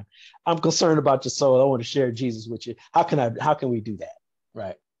of time. I'm concerned about your soul. I want to share Jesus with you. How can we do that?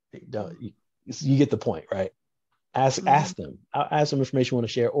 Right. You get the point, right? Ask them. I'll ask them information you want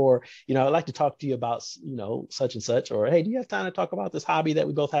to share, or, I'd like to talk to you about, such and such, or, hey, do you have time to talk about this hobby that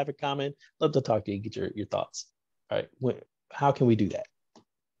we both have in common? Love to talk to you, get your thoughts. All right. How can we do that?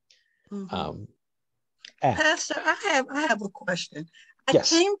 Pastor, I have a question. I Yes.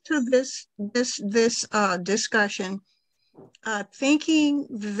 came to this discussion thinking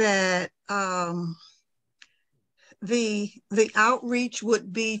that the outreach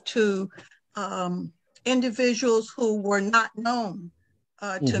would be to individuals who were not known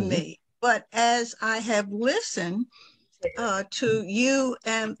to me. But as I have listened to you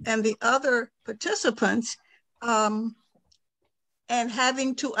and the other participants, and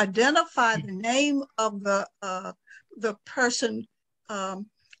having to identify the name of the person,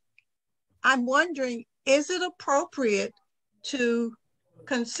 I'm wondering, is it appropriate to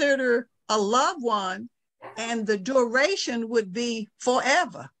consider a loved one and the duration would be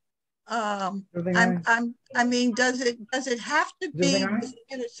forever? I mean, does it have to be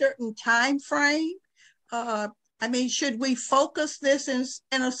in a certain time frame? I mean, should we focus this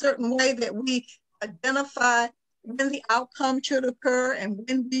in a certain way that we identify when the outcome should occur and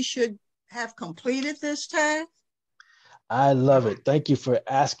when we should have completed this task? I love it. Thank you for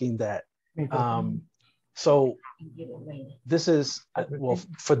asking that. So this is,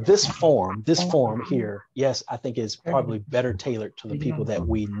 for this form here, yes, I think is probably better tailored to the people that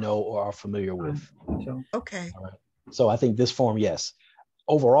we know or are familiar with. Okay. All right. So I think this form, yes.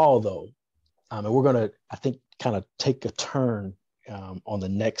 Overall, though, and we're going to, I think, kind of take a turn on the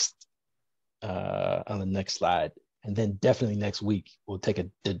next slide, and then definitely next week we'll take a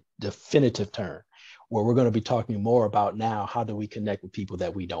definitive turn where we're going to be talking more about now how do we connect with people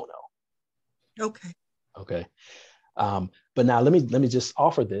that we don't know. Okay. But now let me just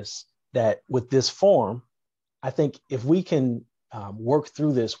offer this, that with this form, I think if we can work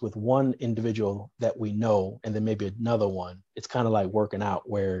through this with one individual that we know, and then maybe another one, it's kind of like working out,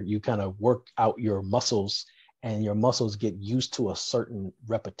 where you kind of work out your muscles and your muscles get used to a certain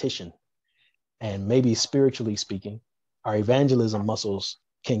repetition. And maybe spiritually speaking, our evangelism muscles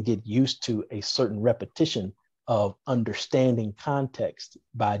can get used to a certain repetition of understanding context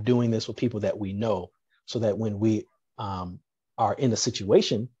by doing this with people that we know, so that when we are in a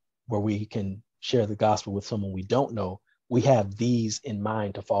situation where we can share the gospel with someone we don't know, we have these in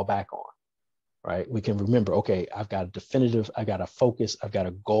mind to fall back on, right? We can remember, okay, I've got a definitive, I got a focus, I've got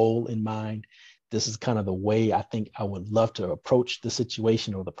a goal in mind. This is kind of the way I think I would love to approach the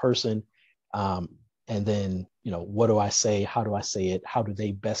situation or the person. And then, what do I say? How do I say it? How do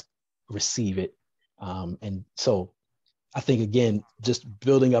they best receive it? And so I think, again, just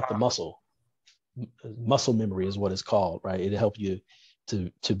building up the muscle memory is what it's called, right? It'll help you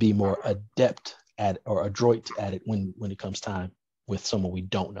to be more adept at or adroit at it when it comes time with someone we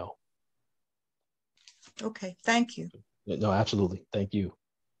don't know. Okay, thank you. No, absolutely. Thank you.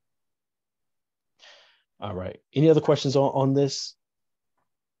 All right. Any other questions on this?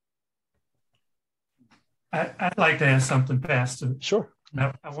 I'd like to add something, Pastor. Sure.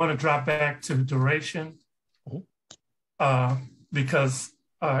 Now, I want to drop back to duration, because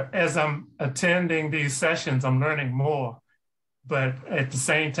as I'm attending these sessions, I'm learning more. But at the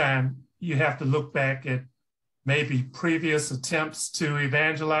same time, you have to look back at maybe previous attempts to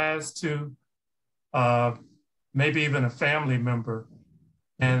evangelize to maybe even a family member.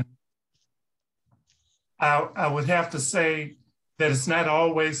 And I would have to say that it's not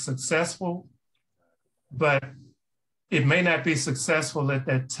always successful, but it may not be successful at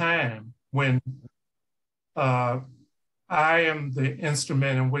that time when I am the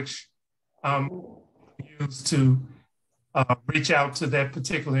instrument in which I'm used to reach out to that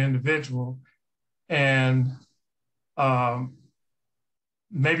particular individual. And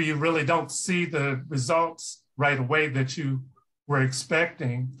maybe you really don't see the results right away that you were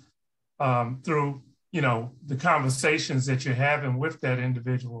expecting through, the conversations that you're having with that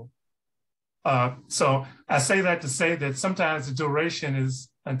individual. So I say that to say that sometimes the duration is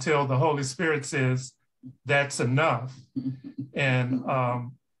until the Holy Spirit says that's enough. And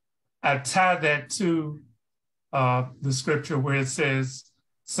I tie that to the scripture where it says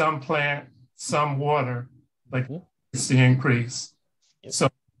some plant, some water, but it's the increase. So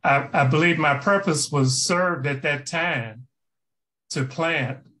I believe my purpose was served at that time to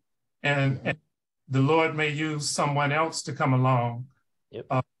plant, and the Lord may use someone else to come along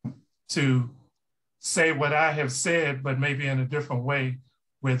to say what I have said, but maybe in a different way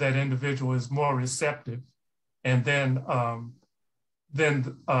where that individual is more receptive. And then I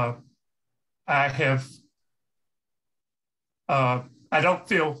don't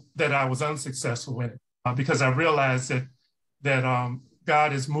feel that I was unsuccessful in it because I realized that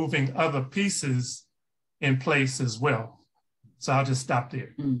God is moving other pieces in place as well. So I'll just stop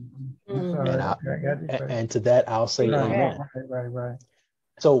there. And to that, I'll say amen. Right.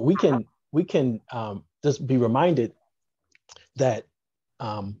 So we can just be reminded that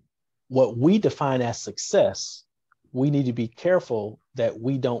what we define as success, we need to be careful that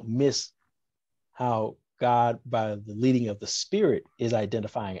we don't miss how God, by the leading of the Spirit, is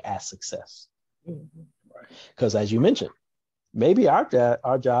identifying as success. Because as you mentioned, maybe our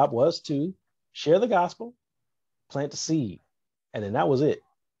job was to share the gospel, plant the seed, and then that was it.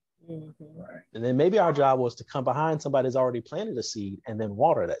 And then maybe our job was to come behind somebody that's already planted a seed and then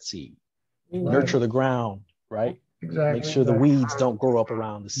water that seed, nurture the ground, right? Exactly. Make sure the weeds don't grow up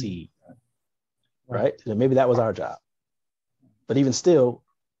around the seed, right? And maybe that was our job. But even still,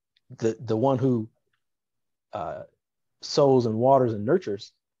 the one who sows and waters and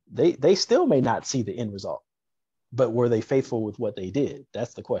nurtures, they still may not see the end result, but were they faithful with what they did?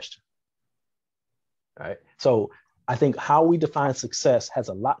 That's the question. All right. So I think how we define success has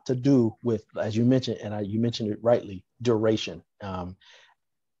a lot to do with, as you mentioned, and you mentioned it rightly, duration.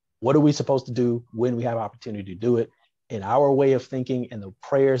 What are we supposed to do when we have opportunity to do it? In our way of thinking and the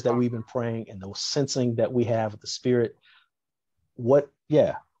prayers that we've been praying and the sensing that we have with the Spirit,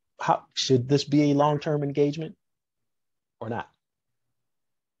 how should this be a long-term engagement or not?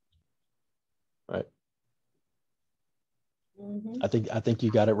 Right. I think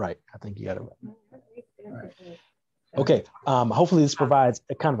you got it right. Okay. Hopefully this provides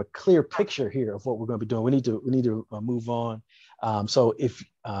a kind of a clear picture here of what we're going to be doing. We need to move on. So if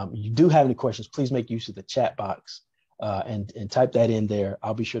you do have any questions, please make use of the chat box and type that in there.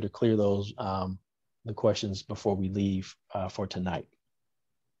 I'll be sure to clear those the questions before we leave for tonight.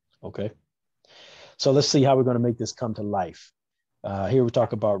 Okay. So let's see how we're going to make this come to life. Here we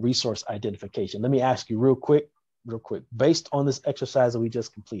talk about resource identification. Let me ask you real quick, based on this exercise that we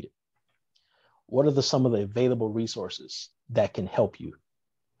just completed, what are some of the available resources that can help you?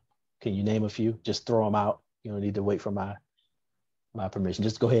 Can you name a few? Just throw them out. You don't need to wait for my permission.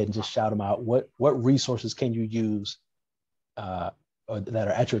 Just go ahead and just shout them out. What resources can you use or that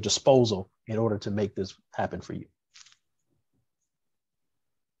are at your disposal in order to make this happen for you?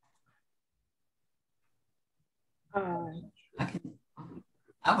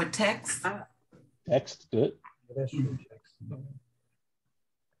 I would text. Text, good. That's true. Text.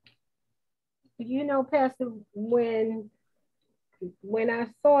 You know, Pastor, when I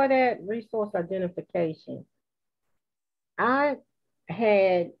saw that resource identification, I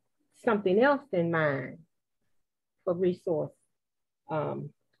had something else in mind for resource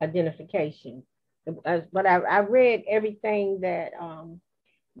identification. But I read everything that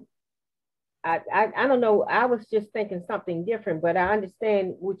I don't know. I was just thinking something different, but I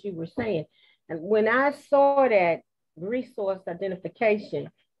understand what you were saying. And when I saw that resource identification,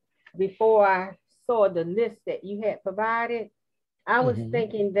 before I saw the list that you had provided, I was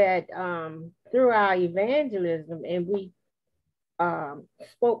thinking that through our evangelism, and we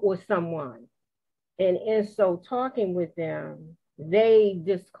spoke with someone, and in so talking with them, they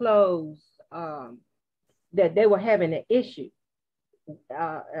disclosed that they were having an issue.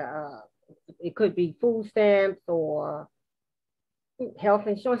 It could be food stamps or health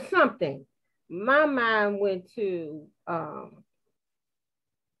insurance, something. My mind went to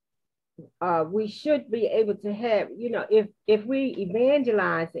we should be able to have, if we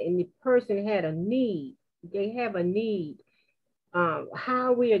evangelize and the person had a need, they have a need. How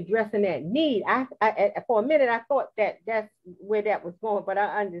are we addressing that need? I for a minute I thought that's where that was going, but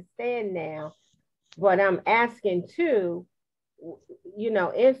I understand now. But I'm asking too,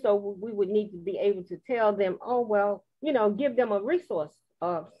 and so we would need to be able to tell them, oh well, give them a resource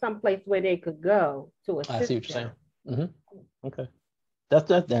of someplace where they could go to assist. I see what you're saying. Mm-hmm. Okay,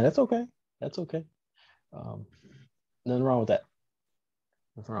 that's okay. That's okay. Nothing wrong with that.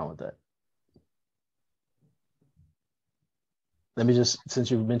 Nothing wrong with that. Let me just, since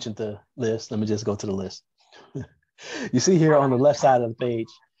you mentioned the list, let me just go to the list. You see here on the left side of the page,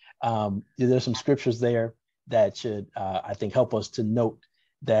 there's some scriptures there that should, I think, help us to note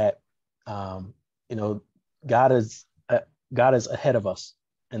that, God is ahead of us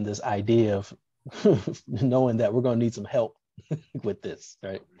in this idea of knowing that we're going to need some help with this,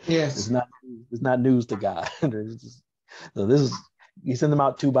 right? Yes. It's not news to God. So this is, you send them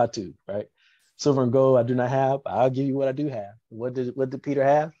out 2 by 2, right? Silver and gold I do not have, but I'll give you what I do have. What did Peter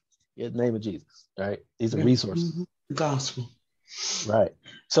have? In the name of Jesus, right? These are resources. The gospel. Right.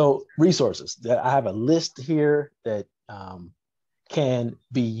 So resources. I have a list here that can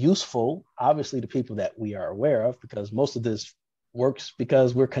be useful, obviously, to people that we are aware of, because most of this works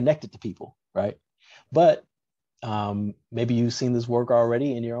because we're connected to people, right? But maybe you've seen this work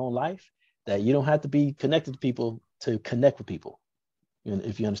already in your own life, that you don't have to be connected to people to connect with people,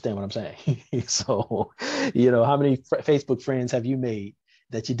 if you understand what I'm saying. So, how many Facebook friends have you made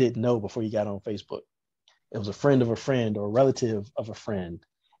that you didn't know before you got on Facebook? It was a friend of a friend or a relative of a friend.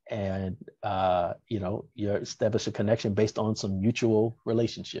 And, you establish a connection based on some mutual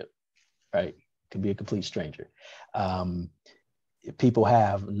relationship, right? It could be a complete stranger. People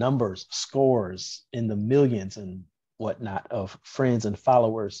have numbers, scores in the millions and whatnot of friends and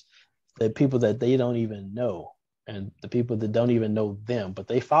followers, the people that they don't even know, and the people that don't even know them, but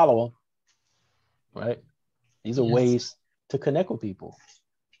they follow them, right? These are ways to connect with people.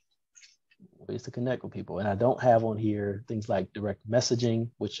 And I don't have on here things like direct messaging,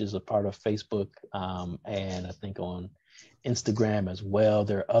 which is a part of Facebook, and I think on Instagram as well.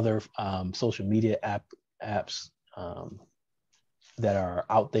 There are other social media apps that are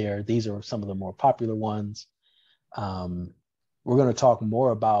out there. These are some of the more popular ones. We're going to talk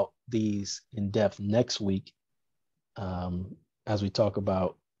more about these in depth next week, as we talk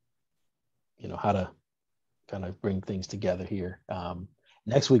about, how to kind of bring things together here.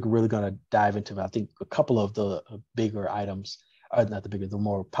 Next week, we're really going to dive into, I think, a couple of the bigger items, or not the bigger, the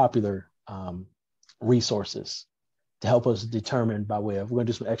more popular resources to help us determine by way of, we're going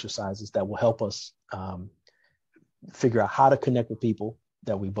to do some exercises that will help us figure out how to connect with people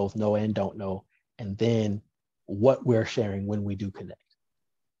that we both know and don't know, and then what we're sharing when we do connect.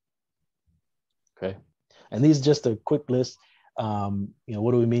 Okay. And these are just a quick list. What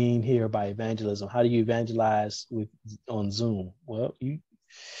do we mean here by evangelism? How do you evangelize on Zoom? Well, you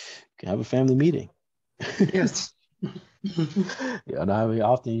can have a family meeting. Yes.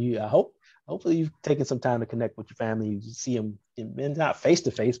 Hopefully you've taken some time to connect with your family. You see them, and not face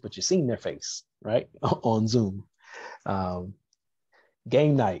to face, but you've seen their face, right? On Zoom.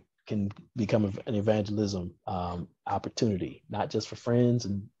 Game night can become an evangelism opportunity, not just for friends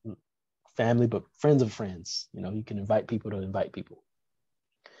and family, but friends of friends. You can invite people to invite people.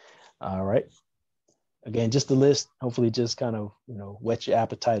 All right. Again, just the list, hopefully just kind of, whet your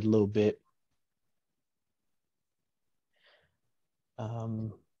appetite a little bit.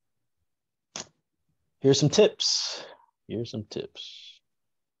 Here's some tips.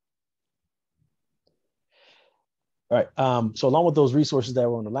 All right. So along with those resources that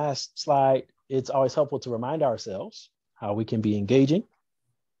were on the last slide, it's always helpful to remind ourselves how we can be engaging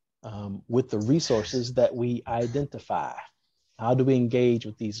with the resources that we identify. How do we engage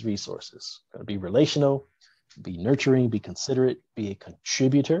with these resources? Going to be relational, be nurturing, be considerate, be a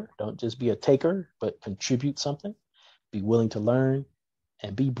contributor. Don't just be a taker, but contribute something. Be willing to learn,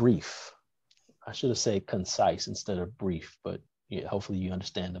 and be brief. I should have said concise instead of brief, but yeah, hopefully you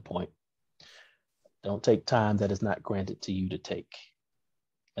understand the point. Don't take time that is not granted to you to take.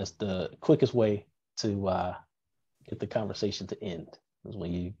 That's the quickest way to get the conversation to end, is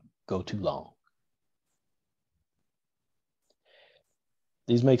when you go too long.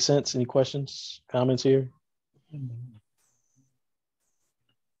 These make sense? Any questions, comments here?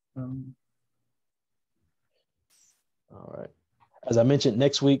 All right. As I mentioned,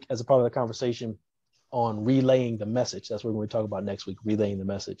 next week, as a part of the conversation on relaying the message, that's what we're going to talk about next week, relaying the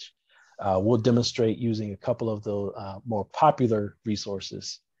message. We'll demonstrate using a couple of the more popular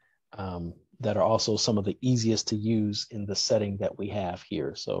resources that are also some of the easiest to use in the setting that we have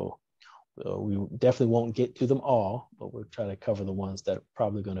here. So we definitely won't get to them all, but we'll try to cover the ones that are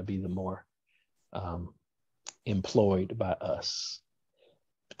probably going to be the more employed by us.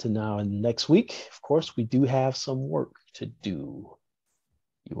 To now and next week, of course, we do have some work to do.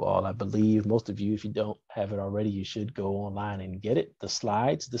 You all, I believe, most of you, if you don't have it already, you should go online and get it. The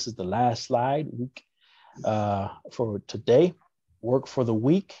slides, this is the last slide week for today. Work for the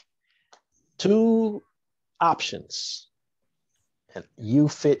week. 2 options. And you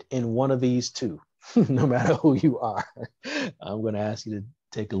fit in one of these 2, no matter who you are. I'm going to ask you to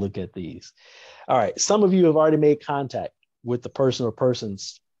take a look at these. All right. Some of you have already made contact with the person or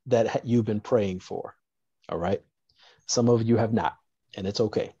persons that you've been praying for. All right. Some of you have not, and it's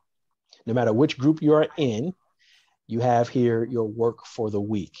okay. No matter which group you are in, you have here your work for the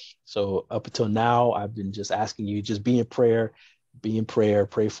week. So up until now, I've been just asking you, just be in prayer,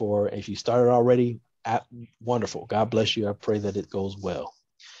 pray for. If you started already, wonderful. God bless you. I pray that it goes well.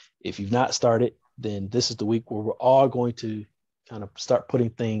 If you've not started, then this is the week where we're all going to kind of start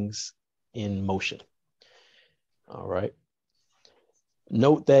putting things in motion. All right.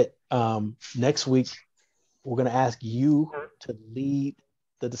 Note that next week, we're going to ask you to lead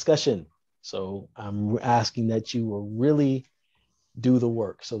the discussion. So I'm asking that you will really do the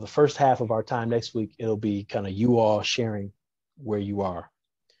work. So the first half of our time next week, it'll be kind of you all sharing where you are.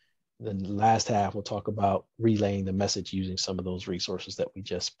 Then the last half, we'll talk about relaying the message using some of those resources that we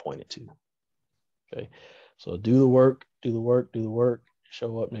just pointed to. Okay. So do the work.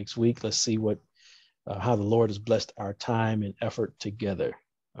 Show up next week. Let's see how the Lord has blessed our time and effort together.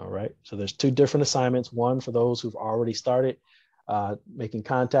 All right. So there's 2 different assignments. One for those who've already started making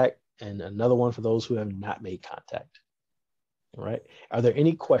contact, and another one for those who have not made contact. All right. Are there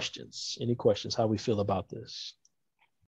any questions? How we feel about this?